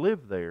come in and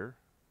live there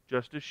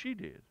just as she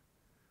did.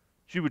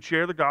 She would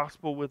share the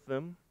gospel with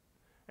them,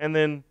 and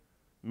then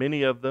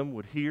many of them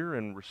would hear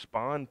and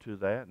respond to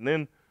that. And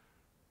then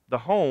the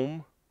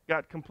home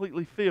got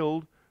completely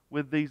filled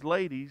with these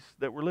ladies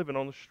that were living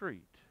on the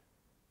street.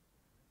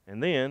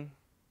 And then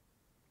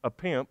a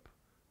pimp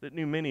that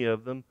knew many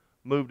of them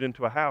moved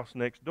into a house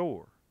next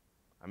door.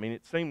 I mean,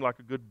 it seemed like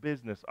a good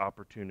business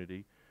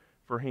opportunity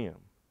for him.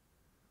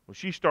 When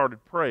she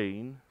started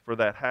praying for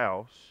that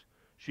house,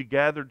 she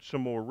gathered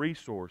some more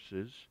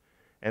resources,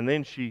 and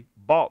then she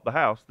bought the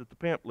house that the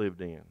pimp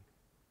lived in.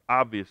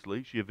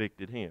 Obviously, she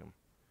evicted him.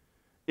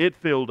 It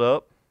filled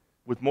up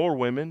with more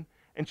women,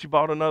 and she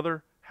bought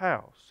another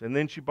house, and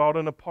then she bought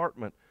an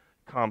apartment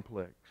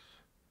complex.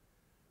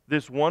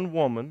 This one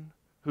woman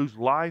whose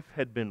life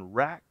had been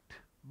racked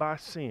by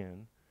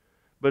sin,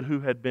 but who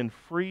had been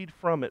freed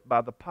from it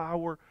by the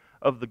power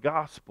of the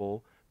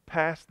gospel,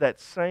 passed that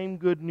same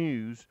good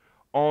news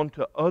on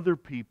to other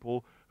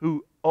people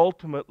who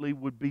ultimately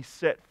would be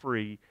set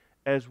free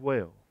as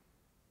well.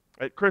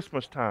 At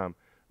Christmas time,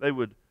 they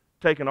would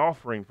take an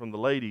offering from the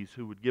ladies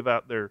who would give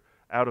out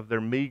of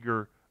their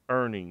meager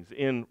earnings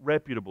in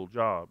reputable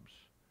jobs.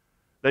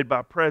 They'd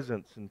buy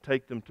presents and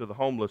take them to the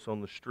homeless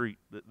on the street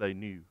that they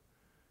knew,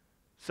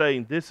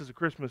 saying, "This is a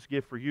Christmas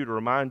gift for you to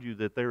remind you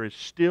that there is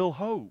still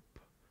hope.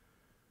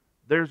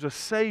 There's a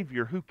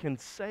Savior who can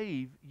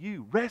save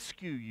you,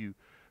 rescue you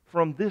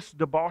from this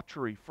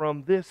debauchery,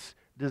 from this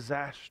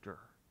disaster."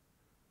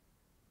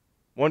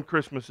 One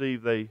Christmas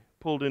Eve, they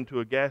pulled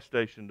into a gas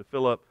station to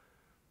fill up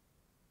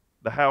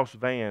the house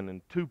van,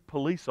 and 2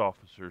 police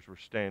officers were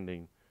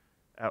standing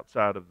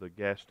outside of the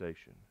gas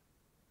station.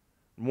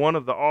 One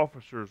of the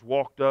officers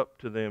walked up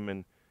to them,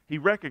 and he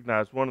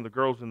recognized one of the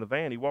girls in the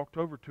van. He walked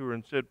over to her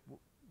and said,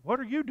 "What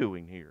are you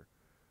doing here?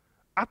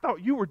 I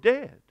thought you were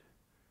dead."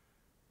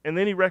 And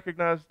then he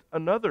recognized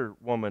another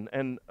woman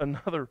and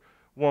another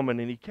woman,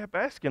 and he kept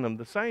asking them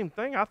the same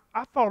thing. I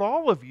thought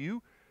all of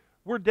you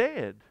were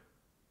dead.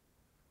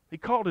 He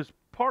called his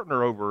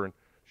partner over and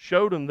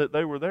showed him that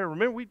they were there.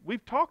 Remember,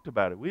 we've talked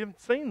about it. We haven't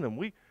seen them.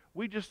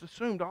 We just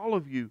assumed all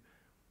of you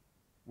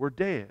were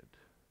dead.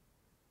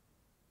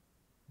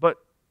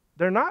 But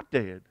they're not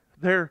dead.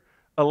 They're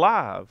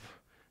alive.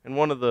 And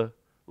one of the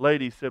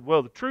ladies said,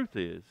 "Well, the truth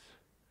is,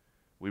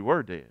 we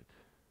were dead.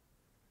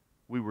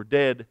 We were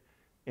dead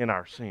in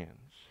our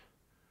sins.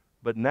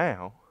 But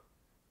now,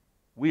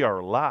 we are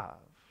alive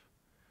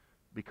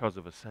because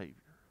of a Savior.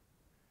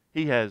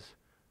 He has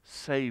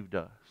saved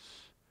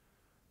us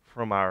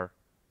from our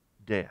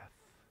death,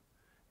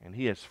 and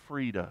He has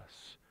freed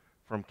us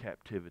from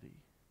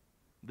captivity."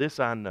 This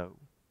I know.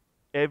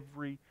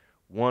 Every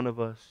one of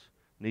us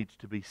needs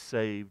to be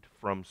saved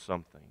from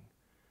something,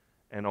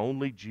 and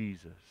only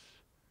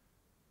Jesus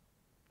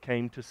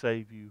came to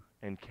save you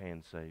and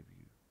can save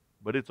you.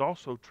 But it's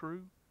also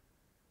true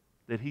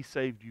that He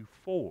saved you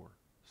for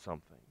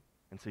something.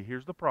 And see,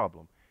 here's the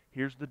problem.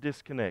 Here's the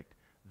disconnect.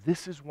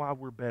 This is why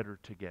we're better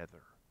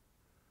together.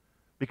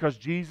 Because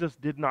Jesus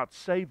did not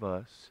save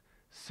us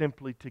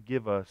simply to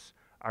give us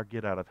our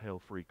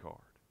get-out-of-hell-free card.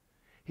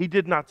 He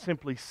did not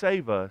simply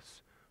save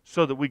us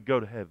so that we'd go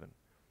to heaven.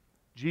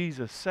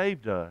 Jesus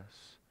saved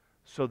us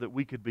so that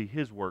we could be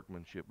His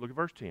workmanship. Look at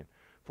verse 10.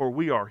 "For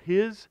we are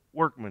His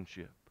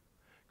workmanship,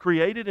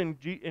 created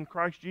in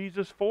Christ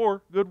Jesus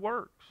for good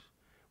works,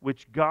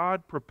 which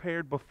God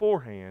prepared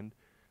beforehand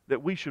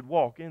that we should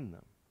walk in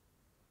them."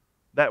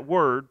 That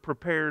word,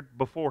 prepared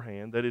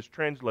beforehand, that is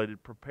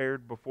translated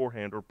prepared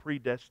beforehand or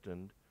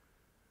predestined,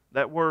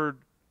 that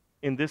word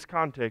in this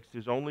context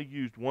is only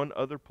used one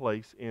other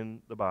place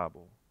in the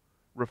Bible,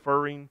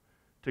 referring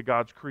to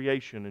God's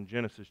creation in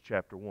Genesis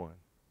chapter 1.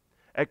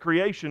 At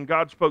creation,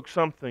 God spoke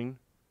something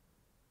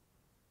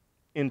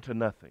into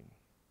nothing.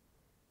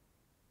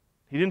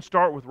 He didn't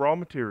start with raw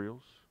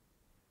materials.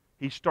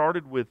 He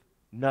started with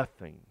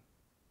nothing,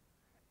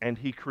 and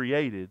He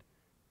created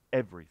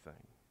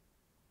everything.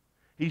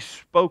 He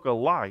spoke a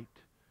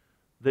light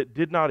that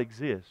did not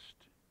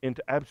exist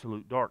into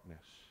absolute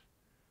darkness.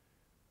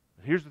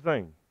 Here's the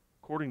thing.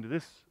 According to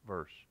this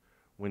verse,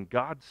 when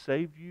God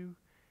saved you,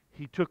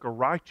 He took a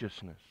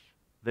righteousness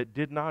that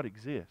did not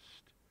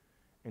exist,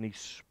 and He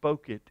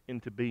spoke it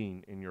into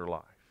being in your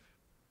life.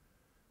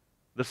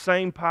 The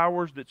same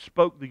powers that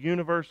spoke the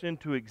universe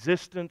into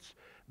existence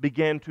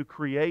began to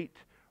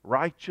create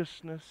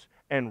righteousness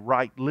and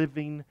right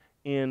living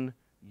in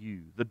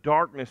you. The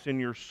darkness in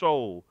your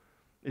soul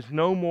is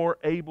no more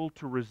able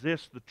to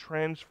resist the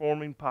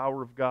transforming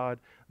power of God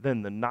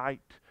than the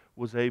night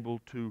was able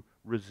to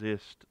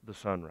resist the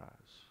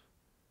sunrise.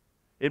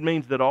 It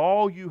means that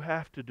all you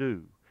have to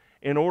do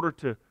in order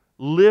to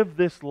live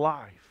this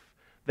life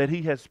that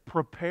He has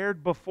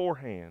prepared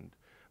beforehand,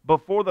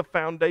 before the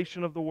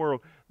foundation of the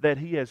world, that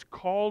He has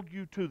called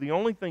you to, the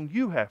only thing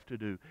you have to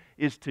do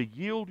is to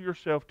yield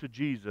yourself to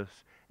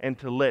Jesus and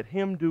to let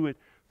Him do it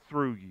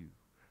through you.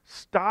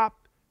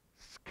 Stop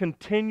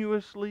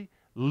continuously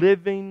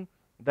living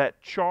that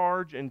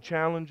charge and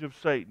challenge of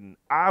Satan.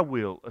 I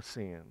will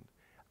ascend.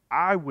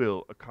 I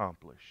will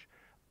accomplish.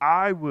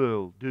 I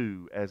will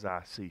do as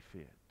I see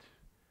fit.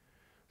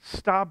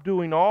 Stop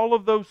doing all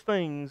of those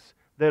things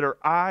that are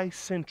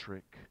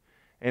I-centric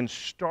and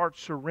start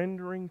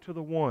surrendering to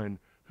the one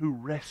who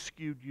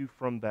rescued you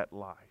from that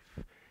life.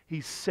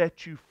 He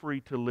set you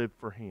free to live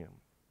for Him.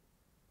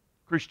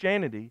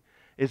 Christianity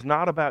is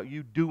not about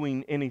you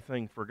doing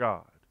anything for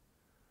God.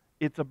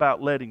 It's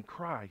about letting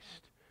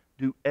Christ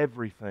do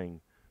everything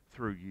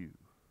through you.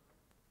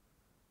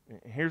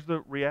 Here's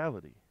the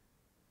reality.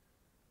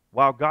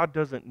 While God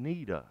doesn't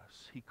need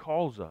us, He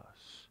calls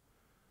us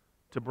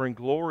to bring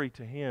glory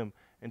to Him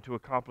and to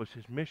accomplish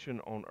His mission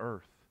on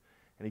earth.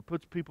 And He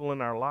puts people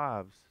in our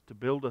lives to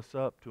build us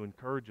up, to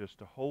encourage us,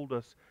 to hold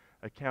us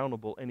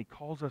accountable, and He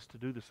calls us to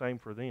do the same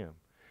for them.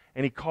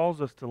 And He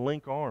calls us to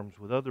link arms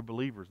with other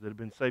believers that have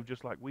been saved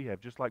just like we have,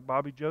 just like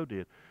Bobby Joe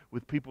did,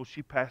 with people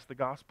she passed the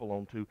gospel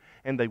on to,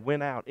 and they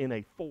went out in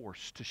a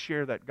force to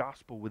share that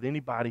gospel with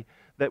anybody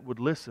that would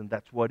listen.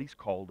 That's what He's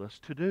called us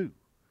to do.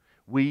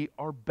 We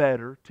are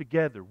better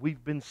together.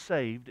 We've been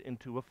saved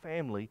into a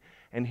family,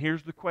 and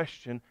here's the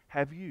question,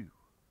 have you?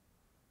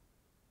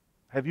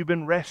 Have you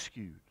been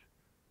rescued?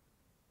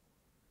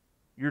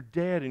 You're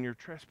dead in your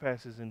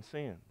trespasses and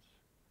sins.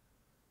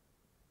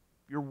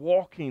 You're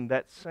walking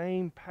that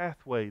same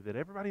pathway that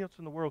everybody else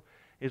in the world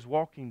is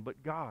walking,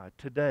 but God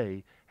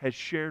today has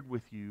shared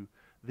with you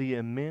the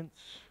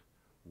immense,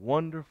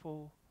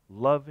 wonderful,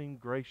 loving,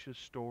 gracious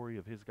story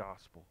of His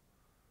gospel.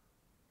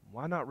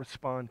 Why not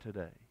respond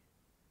today?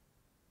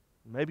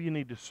 Maybe you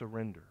need to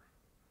surrender.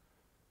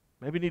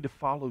 Maybe you need to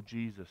follow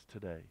Jesus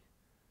today.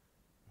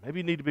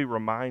 Maybe you need to be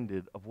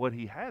reminded of what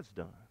He has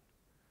done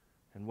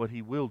and what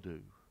He will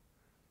do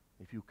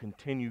if you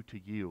continue to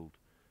yield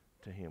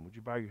to Him. Would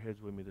you bow your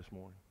heads with me this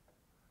morning?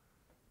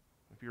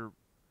 If you're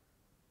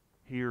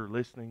here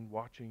listening,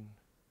 watching,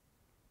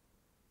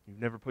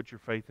 you've never put your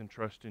faith and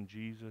trust in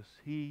Jesus,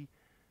 He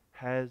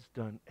has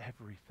done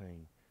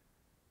everything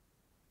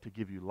to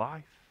give you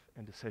life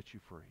and to set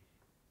you free.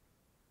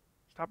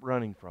 Stop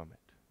running from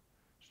it.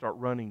 Start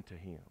running to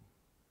Him.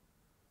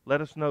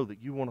 Let us know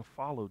that you want to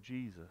follow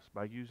Jesus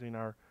by using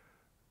our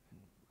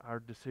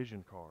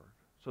decision card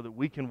so that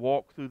we can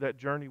walk through that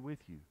journey with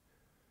you.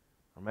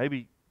 Or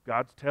maybe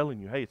God's telling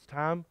you, hey, it's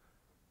time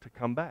to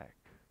come back.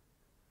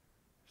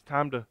 It's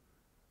time to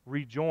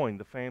rejoin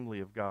the family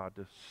of God,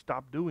 to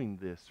stop doing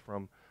this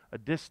from a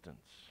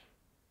distance,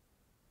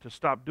 to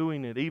stop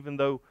doing it even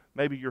though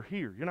maybe you're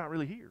here. You're not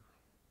really here.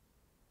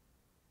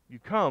 You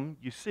come,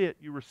 you sit,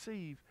 you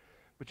receive,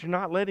 but you're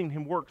not letting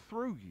Him work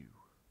through you.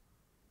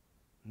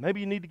 Maybe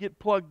you need to get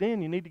plugged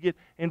in. You need to get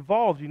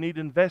involved. You need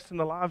to invest in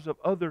the lives of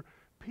other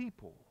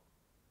people.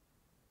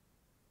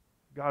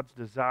 God's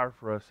desire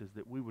for us is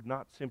that we would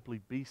not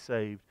simply be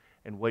saved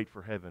and wait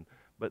for heaven,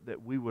 but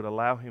that we would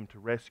allow Him to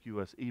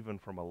rescue us even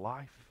from a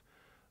life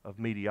of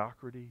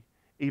mediocrity,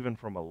 even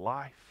from a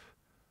life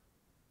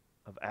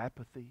of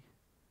apathy.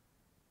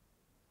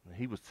 And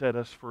He would set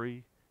us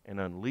free and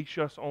unleash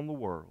us on the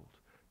world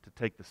to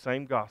take the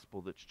same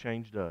gospel that's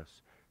changed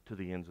us to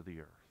the ends of the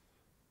earth.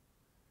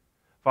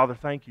 Father,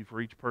 thank You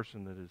for each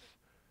person that is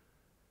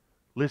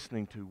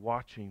listening to,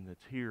 watching,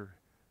 that's here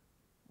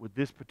with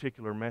this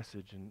particular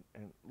message.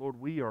 And Lord,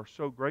 we are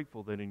so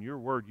grateful that in Your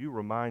word You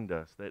remind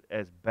us that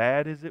as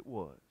bad as it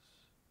was,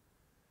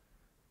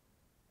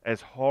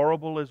 as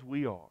horrible as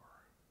we are,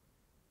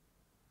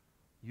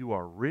 You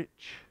are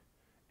rich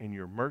in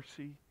Your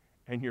mercy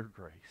and Your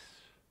grace.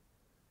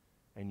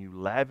 And You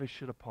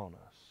lavish it upon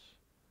us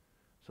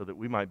so that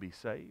we might be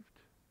saved,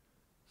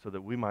 so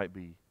that we might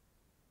be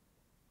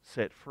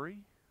set free,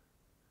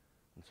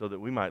 and so that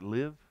we might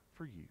live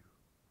for You.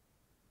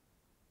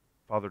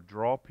 Father,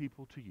 draw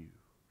people to You.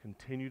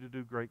 Continue to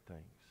do great things.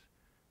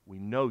 We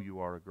know You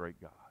are a great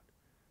God.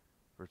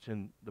 For it's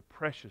in the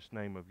precious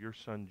name of Your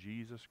Son,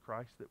 Jesus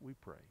Christ, that we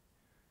pray.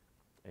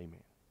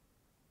 Amen.